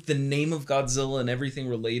removed the name of Godzilla and everything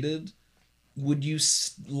related? Would you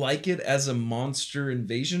like it as a monster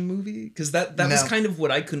invasion movie? Because that was No. kind of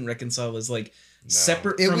what I couldn't reconcile. Is like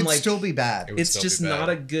separate It from would like still be bad. It would it's still just be bad. not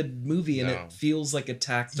a good movie, and No. it feels like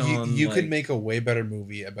attacked You, on. you like, could make a way better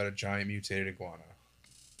movie about a giant mutated iguana.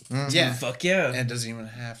 Mhm. Yeah. fuck yeah. And it doesn't even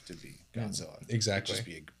have to be Godzilla. Exactly. It could just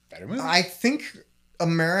be a better movie. I think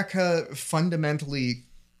America fundamentally,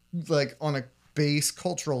 like on a base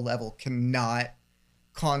cultural level, cannot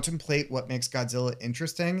contemplate what makes Godzilla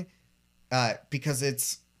interesting, because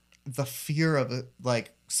it's the fear of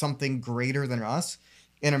like something greater than us.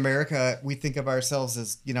 In America, we think of ourselves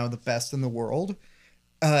as the best in the world,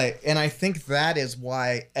 and I think that is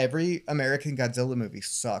why every American Godzilla movie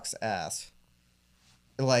sucks ass.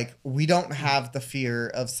 Like, we don't have the fear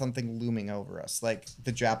of something looming over us like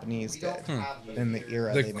the Japanese did in the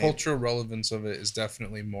era The they made. cultural relevance of it is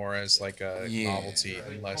definitely more as like a Yeah. novelty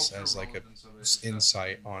and less as like a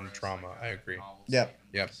insight on trauma. I agree. Yep.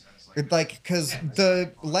 Yep. Like, because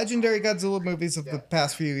the legendary Godzilla movies of the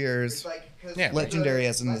past few years, Yeah. legendary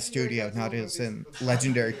as in the studio, not as in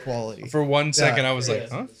legendary quality, For 1 second, I was like,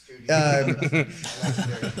 huh?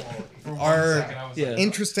 are Yeah.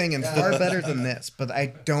 interesting and far better than this, but I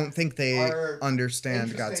don't think they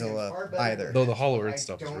understand Godzilla either. Though the Hollow Earth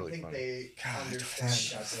stuff is really funny.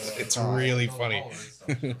 It's really funny.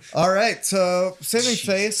 All right, so Saving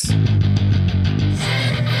Face.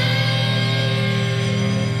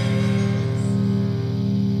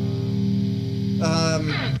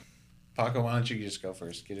 Paco, why don't you just go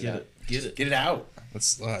first? Get it out.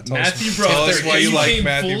 Let's Matthew tell us Broderick. why you He like came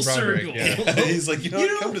Matthew full Broderick. circle. Yeah. He's like,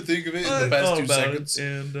 come to think of it, in the past 2 seconds.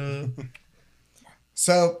 And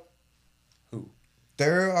So Who?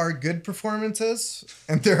 there are good performances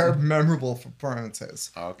and there are memorable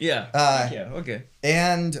performances. Oh, okay. yeah, okay.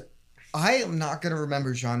 And I am not going to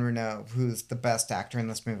remember Jean Reno, who's the best actor in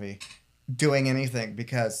this movie, doing anything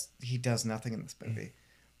because he does nothing in this movie.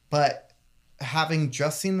 But having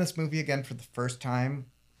just seen this movie again for the first time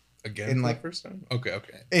Again, in for like the first time. Okay.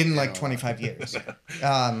 in Yeah, like well, 25 years,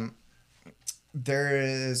 there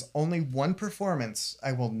is only one performance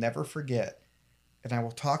I will never forget, and I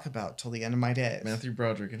will talk about till the end of my days. Matthew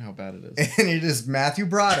Broderick and how bad it is. And it is Matthew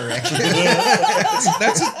Broderick.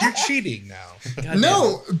 You're cheating now. God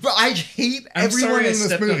No, but I hate I'm everyone sorry I in this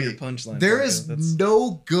stepped on movie. your punchline, There Paco. is That's-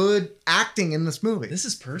 no good acting in this movie. This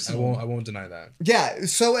is I personal. won't deny that. Yeah,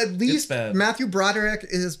 so at least bad. Matthew Broderick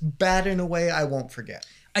is bad in a way I won't forget.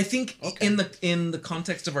 I think Okay. in the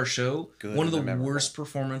context of our show, Good one of the and memorable. worst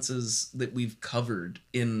performances that we've covered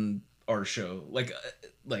in our show, like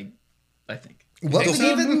I think What The would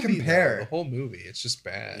whole even movie, though, the compare? whole movie, it's just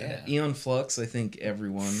bad. Yeah. Eon Flux. I think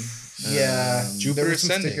everyone. Yeah, Jupiter there were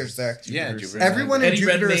some Ascending. stickers there. Yeah, Jupiter Jupiter Everyone in Eddie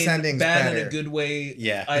Jupiter Redmayne, Ascending's bad better. in a good way.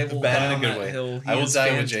 Yeah, I will bad die in a on good that way. hill. He I will is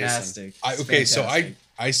die with Jason. fantastic. Okay, so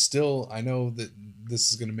Fantastic. I know that this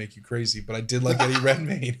is gonna make you crazy, but I did like Eddie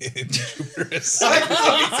Redmayne in Jupiter Ascending.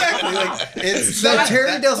 exactly. Like it's So that-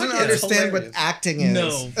 Terry that- doesn't yeah, it's understand what hilarious. acting is.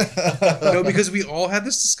 No. No, because we all had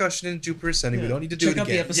this discussion in Jupiter Ascending. We don't need to do Check it out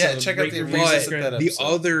the again. episode. Yeah, check out Rate the your revisit reviews. that The episode.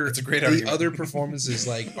 other, It's a great the argument. other performances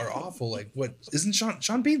like are awful. Like what? Isn't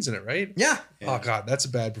Sean Bean's in it, right? Yeah. Yeah. Oh God, that's a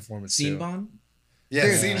bad performance Scene too. Bond. Yeah,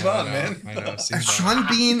 Dude. Scene I Bond, know, man. I know. Scene Bond. Sean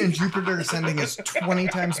Bean in Jupiter Ascending is 20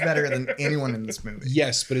 times better than anyone in this movie.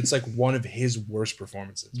 Yes, but it's like one of his worst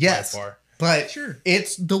performances. Yes. by far. But Sure.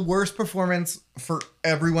 it's the worst performance for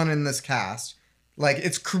everyone in this cast. Like,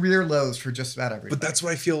 it's career lows for just about everyone. But that's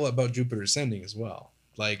what I feel about Jupiter Ascending as well.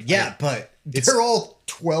 Like, Yeah, but It's- they're all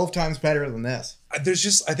 12 times better than this. I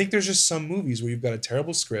think there's just some movies where you've got a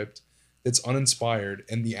terrible script that's uninspired,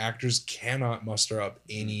 and the actors cannot muster up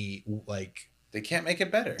any like. They can't make it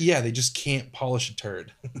better. Yeah, they just can't polish a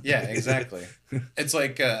turd. Yeah, exactly. It's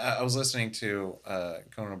like I was listening to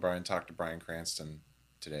Conan O'Brien talk to Bryan Cranston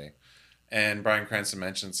today, and Bryan Cranston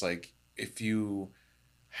mentions like if you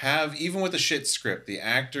have even with a shit script, the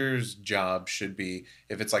actor's job should be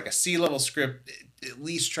if it's like a C-level script, at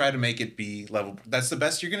least try to make it B level. That's the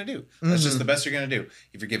best you're gonna do. That's just the best you're gonna do.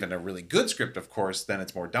 If you're given a really good script, of course, then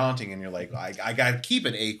it's more daunting, and you're like, I gotta keep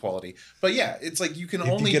it A quality. But yeah, it's like you can If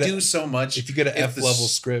you only get a- do so much. If you get an if F the level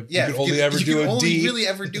s- script, yeah, you if can only ever do a only D. really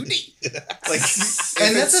ever do D. Like,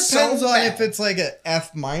 And that it's depends so on bad. if it's like a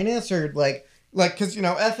F minus or like because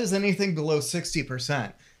F is anything below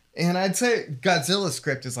 60%. And I'd say Godzilla's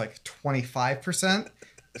script is like 25%.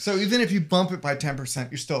 So even if you bump it by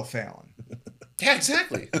 10%, you're still failing. Yeah,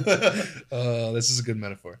 exactly. This is a good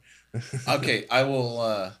metaphor. Okay, I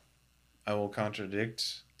will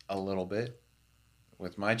contradict a little bit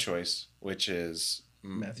with my choice, which is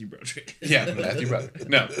Matthew Broderick. yeah, Matthew Broderick.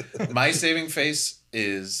 No, my saving face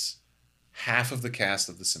is half of the cast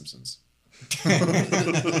of The Simpsons.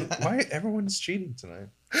 Why everyone's cheating tonight?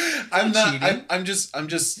 I'm not. cheating. I'm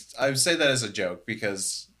just. I say that as a joke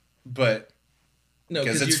because No,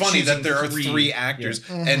 because it's you're funny that choosing there are three actors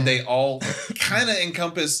Yeah. and they all kind of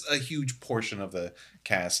encompass a huge portion of the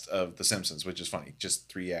cast of The Simpsons, which is funny. Just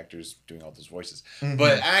three actors doing all those voices.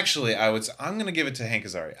 But actually, I'm gonna give it to Hank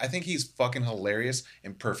Azaria. I think he's fucking hilarious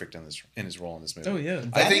and perfect in his role in this movie. Oh yeah,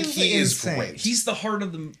 I That think is he is insane. great. he's the heart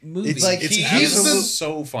of the movie. It's like- he's absolute-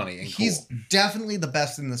 so funny and cool. He's definitely the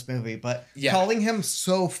best in this movie, but Yeah. calling him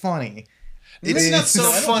so funny. It's not so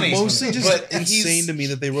I don't funny. Mostly just but insane he's- to me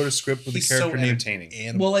that they wrote a script with a he's so character named entertaining.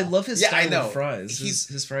 Animal. well, I love his Yeah, style I know. of fries. He's-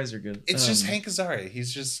 His fries are good. It's just Hank Azaria.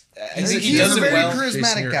 He's just. I He's think a- he he's does a it very well. charismatic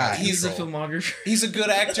Jason, you're guy. out. He's a Control. filmographer. He's a good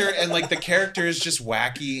actor, and like the character is just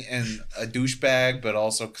wacky and a douchebag, but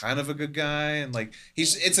also kind of a good guy, and like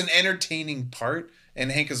it's an entertaining part.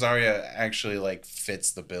 And Hank Azaria actually like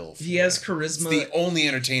fits the bill. He for has it. charisma. It's the only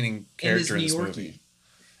entertaining character in New this Yorkie. movie.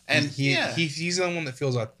 And he's the one that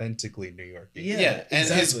feels authentically New York. Yeah, and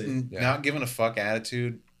exactly. his Yeah. not giving a fuck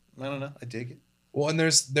attitude. I don't know. I dig it. Well, and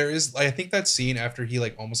there is I think that scene after he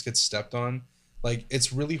like almost gets stepped on, like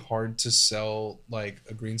it's really hard to sell like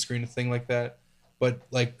a green screen thing like that. But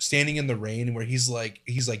like standing in the rain where he's like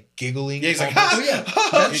giggling. Yeah, he's like, almost. oh yeah,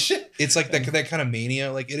 oh shit. It's like that kind of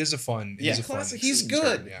mania. Like it is a fun. It Yeah. is a fun. Classic He's scene.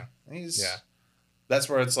 good. Yeah. He's Yeah. That's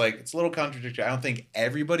where it's like it's a little contradictory. I don't think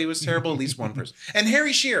everybody was terrible. At least one person. And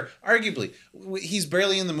Harry Shearer, arguably, he's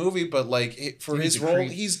barely in the movie, but like for his role,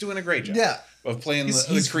 creep. he's doing a great job. Yeah. Of playing He's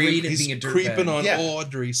the creep. great at He's being a dirtbag. creeping on Yeah.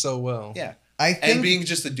 Audrey so well. Yeah. I think And being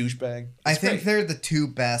just a douchebag. I It's think great. they're the two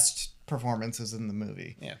best performances in the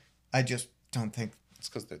movie. Yeah. I just don't think It's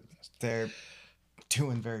because they're the best. they're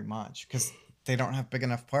doing very much because they don't have big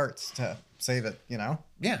enough parts to save it. You know.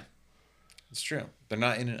 Yeah. It's true. They're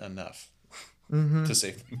not in it enough to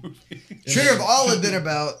save the movie. Should have all have been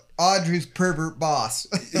about Audrey's pervert boss.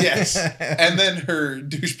 Yes. And then her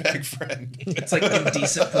douchebag friend. It's like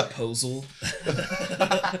Indecent Proposal.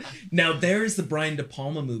 Now there's the Brian De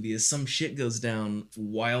Palma movie. Is some shit goes down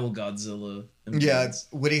while Godzilla. Invades. Yeah, it's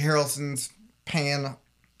Woody Harrelson's paying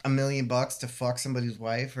 $1 million to fuck somebody's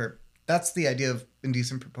wife, or that's the idea of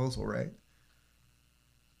Indecent Proposal, right?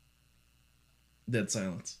 Dead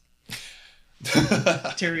silence.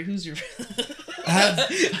 Terry, who's your?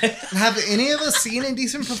 Have any of us seen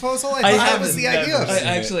Indecent Proposal? I thought I that haven't. was the never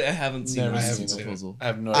idea. seen I haven't seen Never Indecent seen it. Proposal. I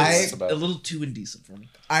have no idea what it's A about. little too indecent for me.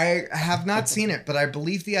 I have not seen it, but I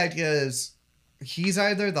believe the idea is he's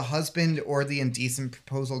either the husband or the indecent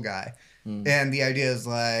proposal guy. And the idea is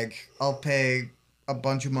like, I'll pay a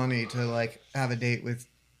bunch of money to like have a date with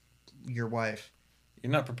your wife.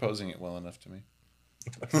 You're not proposing it well enough to me.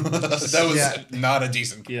 That was Yeah. not a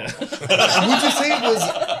decent Yeah. Would you say it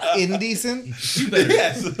was indecent?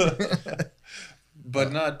 Yes.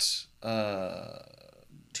 But not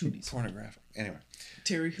Too decent. pornographic. Anyway.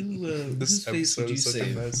 Terry, whose This face would episode you is such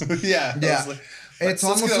a save? mess. Yeah. I Yeah. was like, It's let's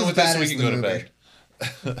almost get on as with this bad so we as can the go to movie. bed.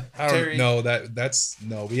 I Terry- don't know that's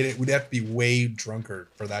no. We'd have to be way drunker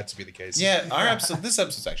for that to be the case. Yeah, our episode. This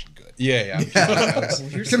episode's actually good. Yeah.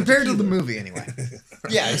 Compared to the movie, anyway.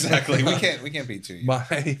 Yeah, exactly. We can't be too.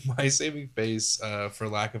 My saving face, for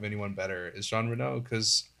lack of anyone better, is Jean Reno,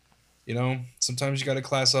 because sometimes you got to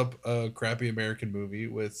class up a crappy American movie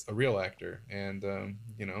with a real actor, and And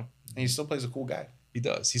he still plays a cool guy. he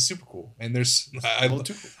does. He's super cool. And there's A little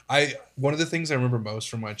too cool. one of the things I remember most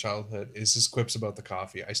from my childhood is his quips about the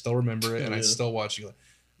coffee. I still remember it, and I Yeah. still watch it.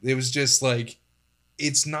 It was just like,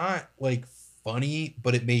 it's not like funny,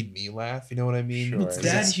 but it made me laugh. You know what I mean? Sure. It's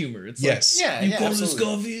dad humor. It's Yes. Yeah, like, you yeah, call absolutely.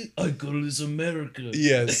 this coffee? I call this America.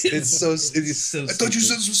 Yes. It's so. so I thought you stupid.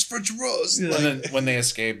 said this was French roast. Yeah. And then when they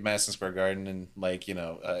escape Madison Square Garden and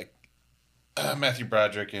Matthew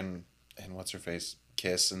Broderick and what's her face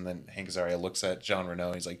kiss, and then Hank Azaria looks at Jean Reno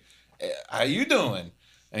and he's like, hey, "How you doing?"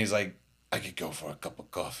 And he's like, "I could go for a cup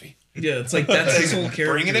of coffee." Yeah, it's like that's his whole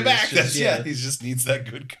character. Bringing it back. It's just- That's he just needs that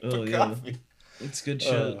good cup Oh, of yeah. coffee. It's good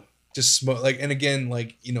shit. Just smoke and again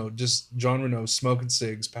just Jean Reno smoking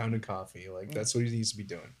cigs, pounding coffee, that's what he needs to be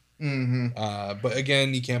doing. Mm-hmm. But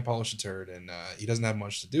again, he can't polish a turd, and he doesn't have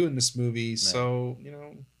much to do in this movie. So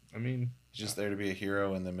I mean, He's just there to be a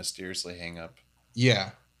hero and then mysteriously hang up.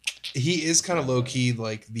 yeah, he is kind of low key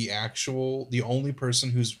the only person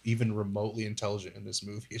who's even remotely intelligent in this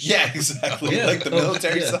movie. is Yeah, Jean exactly. Yeah. Like the Oh,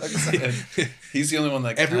 military yeah. sucks. And he's the only one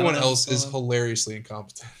that. Everyone kinda knows else what's is going on. hilariously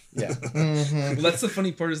incompetent. Yeah. Mm-hmm. Well, that's the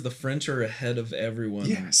funny part is the French are ahead of everyone.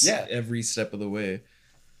 Yes. Yeah. Every step of the way.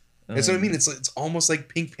 That's what I mean. It's almost like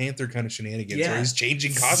Pink Panther kind of shenanigans Yeah. where he's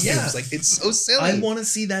changing costumes. Yeah. It's so silly. I want to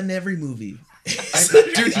see that in every movie.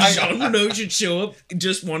 Dude, Jean Reno should show up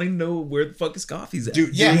just wanting to know where the fuck his coffee's at.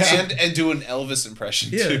 Dude, Yeah, Yeah. and do an Elvis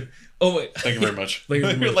impression Yeah. too. Oh wait. Thank you very much. Thank you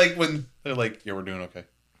very much. Like when they're like, "Yeah, we're doing okay.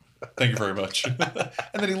 Thank you very much." And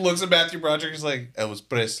then he looks at Matthew Broderick. He's like, "Elvis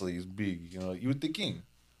Presley is big. You were the king."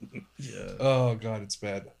 Yeah. Oh god, it's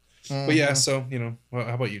bad. But yeah, so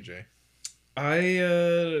how about you, Jay?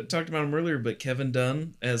 I talked about him earlier, but Kevin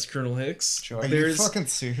Dunn as Colonel Hicks. Sure. Are you There's fucking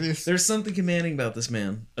serious? there's something commanding about this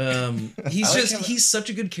man. He's I like just him. he's such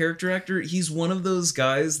a good character actor. He's one of those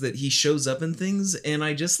guys that he shows up in things, and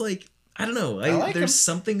I just I don't know. I like there's him.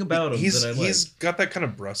 something about him He's that I like. he's got that kind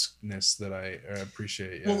of brusqueness that I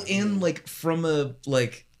appreciate. Yeah. Well, and from a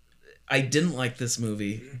I didn't like this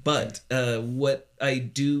movie, but what I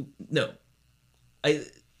do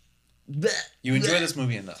You enjoy this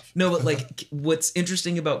movie enough. No, but what's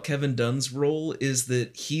interesting about Kevin Dunn's role is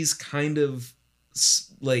that he's kind of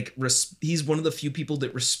he's one of the few people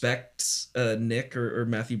that respects Nick or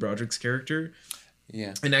Matthew Broderick's character.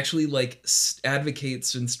 Yeah. And actually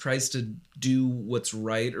advocates and tries to do what's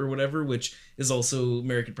right or whatever, which is also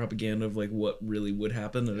American propaganda of what really would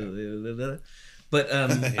happen. Yeah. But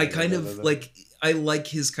I kind of I like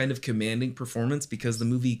his kind of commanding performance because the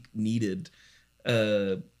movie needed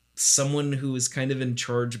someone who is kind of in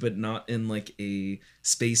charge, but not in a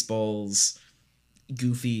Spaceballs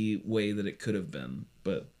goofy way that it could have been.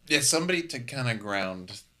 But Yeah, somebody to kind of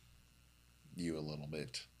ground you a little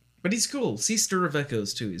bit. But he's cool. See Stir of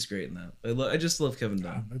Echoes too. He's great in that. I just love Kevin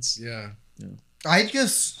Dunn. That's I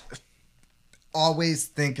just always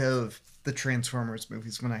think of the Transformers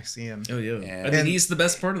movies when I see him. Oh yeah. Yeah. I mean, he's the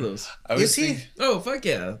best part of those. I was Is he? thinking- Oh fuck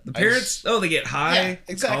yeah. The parents. They get high. Yeah,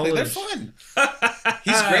 exactly. They're college. fun.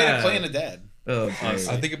 He's great at playing a dad. Oh, boy.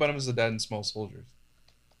 Honestly. I think about him as the dad in Small Soldiers.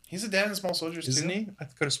 He's a dad in Small Soldiers, Isn't too. he? I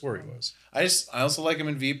could have swore he was. I also like him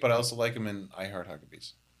in Veep, but I also like him in I Heart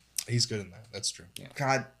Huckabees. He's good in that. That's true.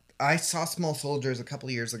 God, I saw Small Soldiers a couple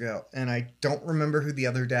of years ago, and I don't remember who the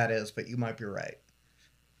other dad is, but you might be right.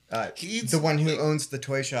 He's The one who owns the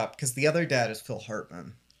toy shop, because the other dad is Phil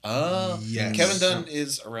Hartman. Yes. Kevin Dunn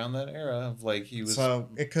is around that era of like he was. So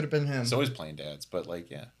it could have been him. He's always playing dads, but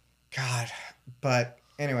like yeah. God, but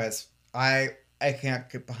anyways, I can't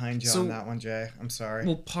get behind you So- on that one, Jay. I'm sorry.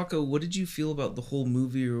 Well, Paco, what did you feel about the whole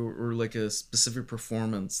movie, or like a specific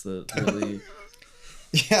performance that really?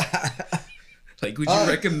 Yeah. Like, would you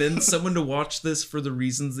recommend someone to watch this for the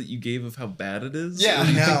reasons that you gave of how bad it is? Yeah.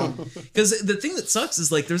 No. Because the thing that sucks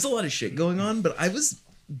is like there's a lot of shit going on, but I was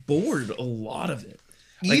bored a lot of it.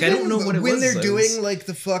 Like I don't know what it when was. they're I doing was- like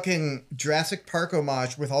the fucking Jurassic Park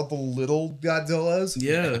homage with all the little Godzillas.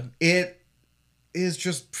 Yeah. It is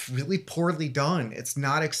just really poorly done. It's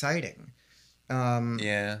not exciting.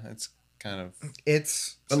 Yeah, it's kind of.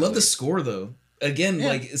 It's I love the score though. Again, Yeah.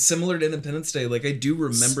 like similar to Independence Day, like I do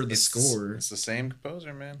remember the it's- score. It's the same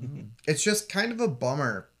composer, man. it's just kind of a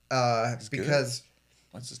bummer good. because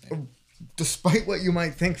What's his name? despite what you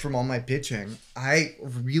might think from all my bitching, I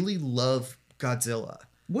really love Godzilla.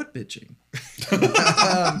 What bitching?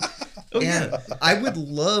 And yeah. I would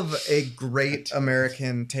love a great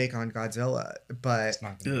American take on Godzilla, but It's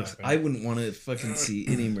not gonna Ugh, happen. I wouldn't want to fucking see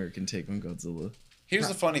any American take on Godzilla. Here's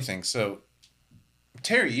the funny thing. So,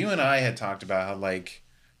 Terry, you and I had talked about how, like,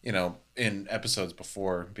 you know, in episodes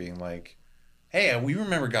before, being like, hey, we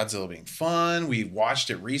remember Godzilla being fun. We watched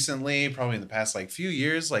it recently, probably in the past, like, few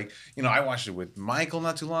years. Like, you know, I watched it with Michael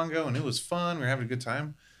not too long ago, and it was fun. We were having a good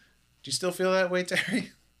time. Do you still feel that way,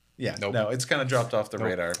 Terry? Yeah. Nope. No, it's kind of dropped off the Nope,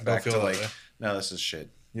 radar. I don't Back feel to, that like, way. no, this is shit.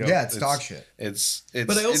 Yep. yeah, it's dog shit. It's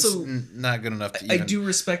But I also- not good enough to I even do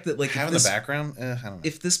respect that, like, if have in this, the background. I don't know.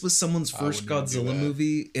 if this was someone's I first wouldn't do Godzilla that.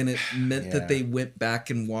 movie and it meant Yeah. that they went back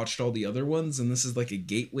and watched all the other ones, and this is like a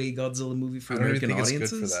gateway Godzilla movie for I don't even American think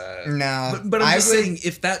it's audiences. good for that. No, But I'm I just would- saying,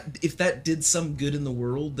 if that did some good in the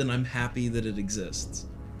world, then I'm happy that it exists.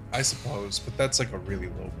 I suppose, but that's like a really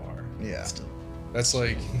low bar. Yeah. Still. That's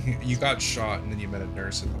like you got shot and then you met a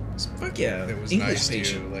nurse in the hospital. Fuck yeah. It was English nice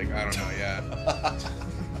patient. to you. Like I don't know, yeah.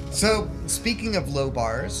 So, speaking of low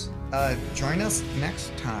bars, join us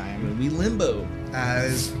next time When we limbo.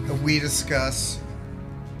 as we discuss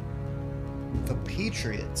The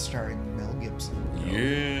Patriot starring Mel Gibson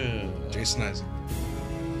Yeah. Jason Isaac.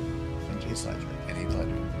 and Heath Ledger. And Heath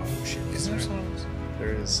Ledger. Oh shit. Isn't there songs?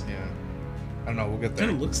 There is, yeah. I don't know, we'll get there.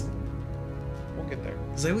 Kind of looks. We'll get there.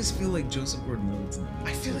 Because I always feel like Joseph Gordon-Levitt's in that.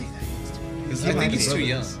 I feel like that. Because I think he's too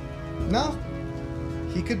young. No,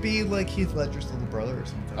 he could be like Heath Ledger's little brother or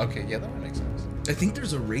something. Okay, yeah, that would make sense. I think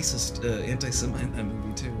there's a racist anti-Semite in that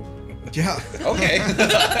movie too. Yeah, Okay.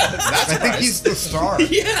 I think he's the star.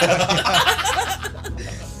 Yeah.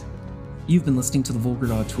 You've been listening to the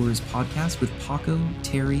Vulgar Auteurs podcast with Paco,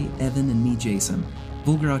 Terry, Evan, and me, Jason.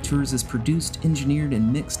 Vulgar Auteurs is produced, engineered,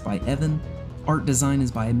 and mixed by Evan. Art design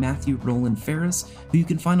is by Matthew Roland Ferris, who you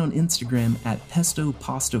can find on Instagram at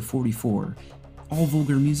PestoPasta44. All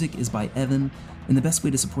vulgar music is by Evan, and the best way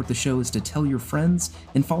to support the show is to tell your friends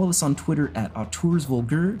and follow us on Twitter at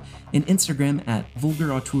AuteursVulgar and Instagram at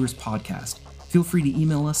Vulgar Auteurs Podcast. Feel free to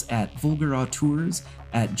email us at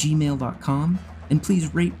vulgarauteurs@gmail.com, and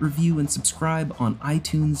please rate, review, and subscribe on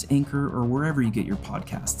iTunes, Anchor, or wherever you get your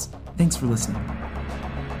podcasts. Thanks for listening.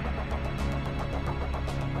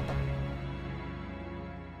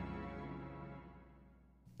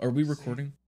 Are we recording?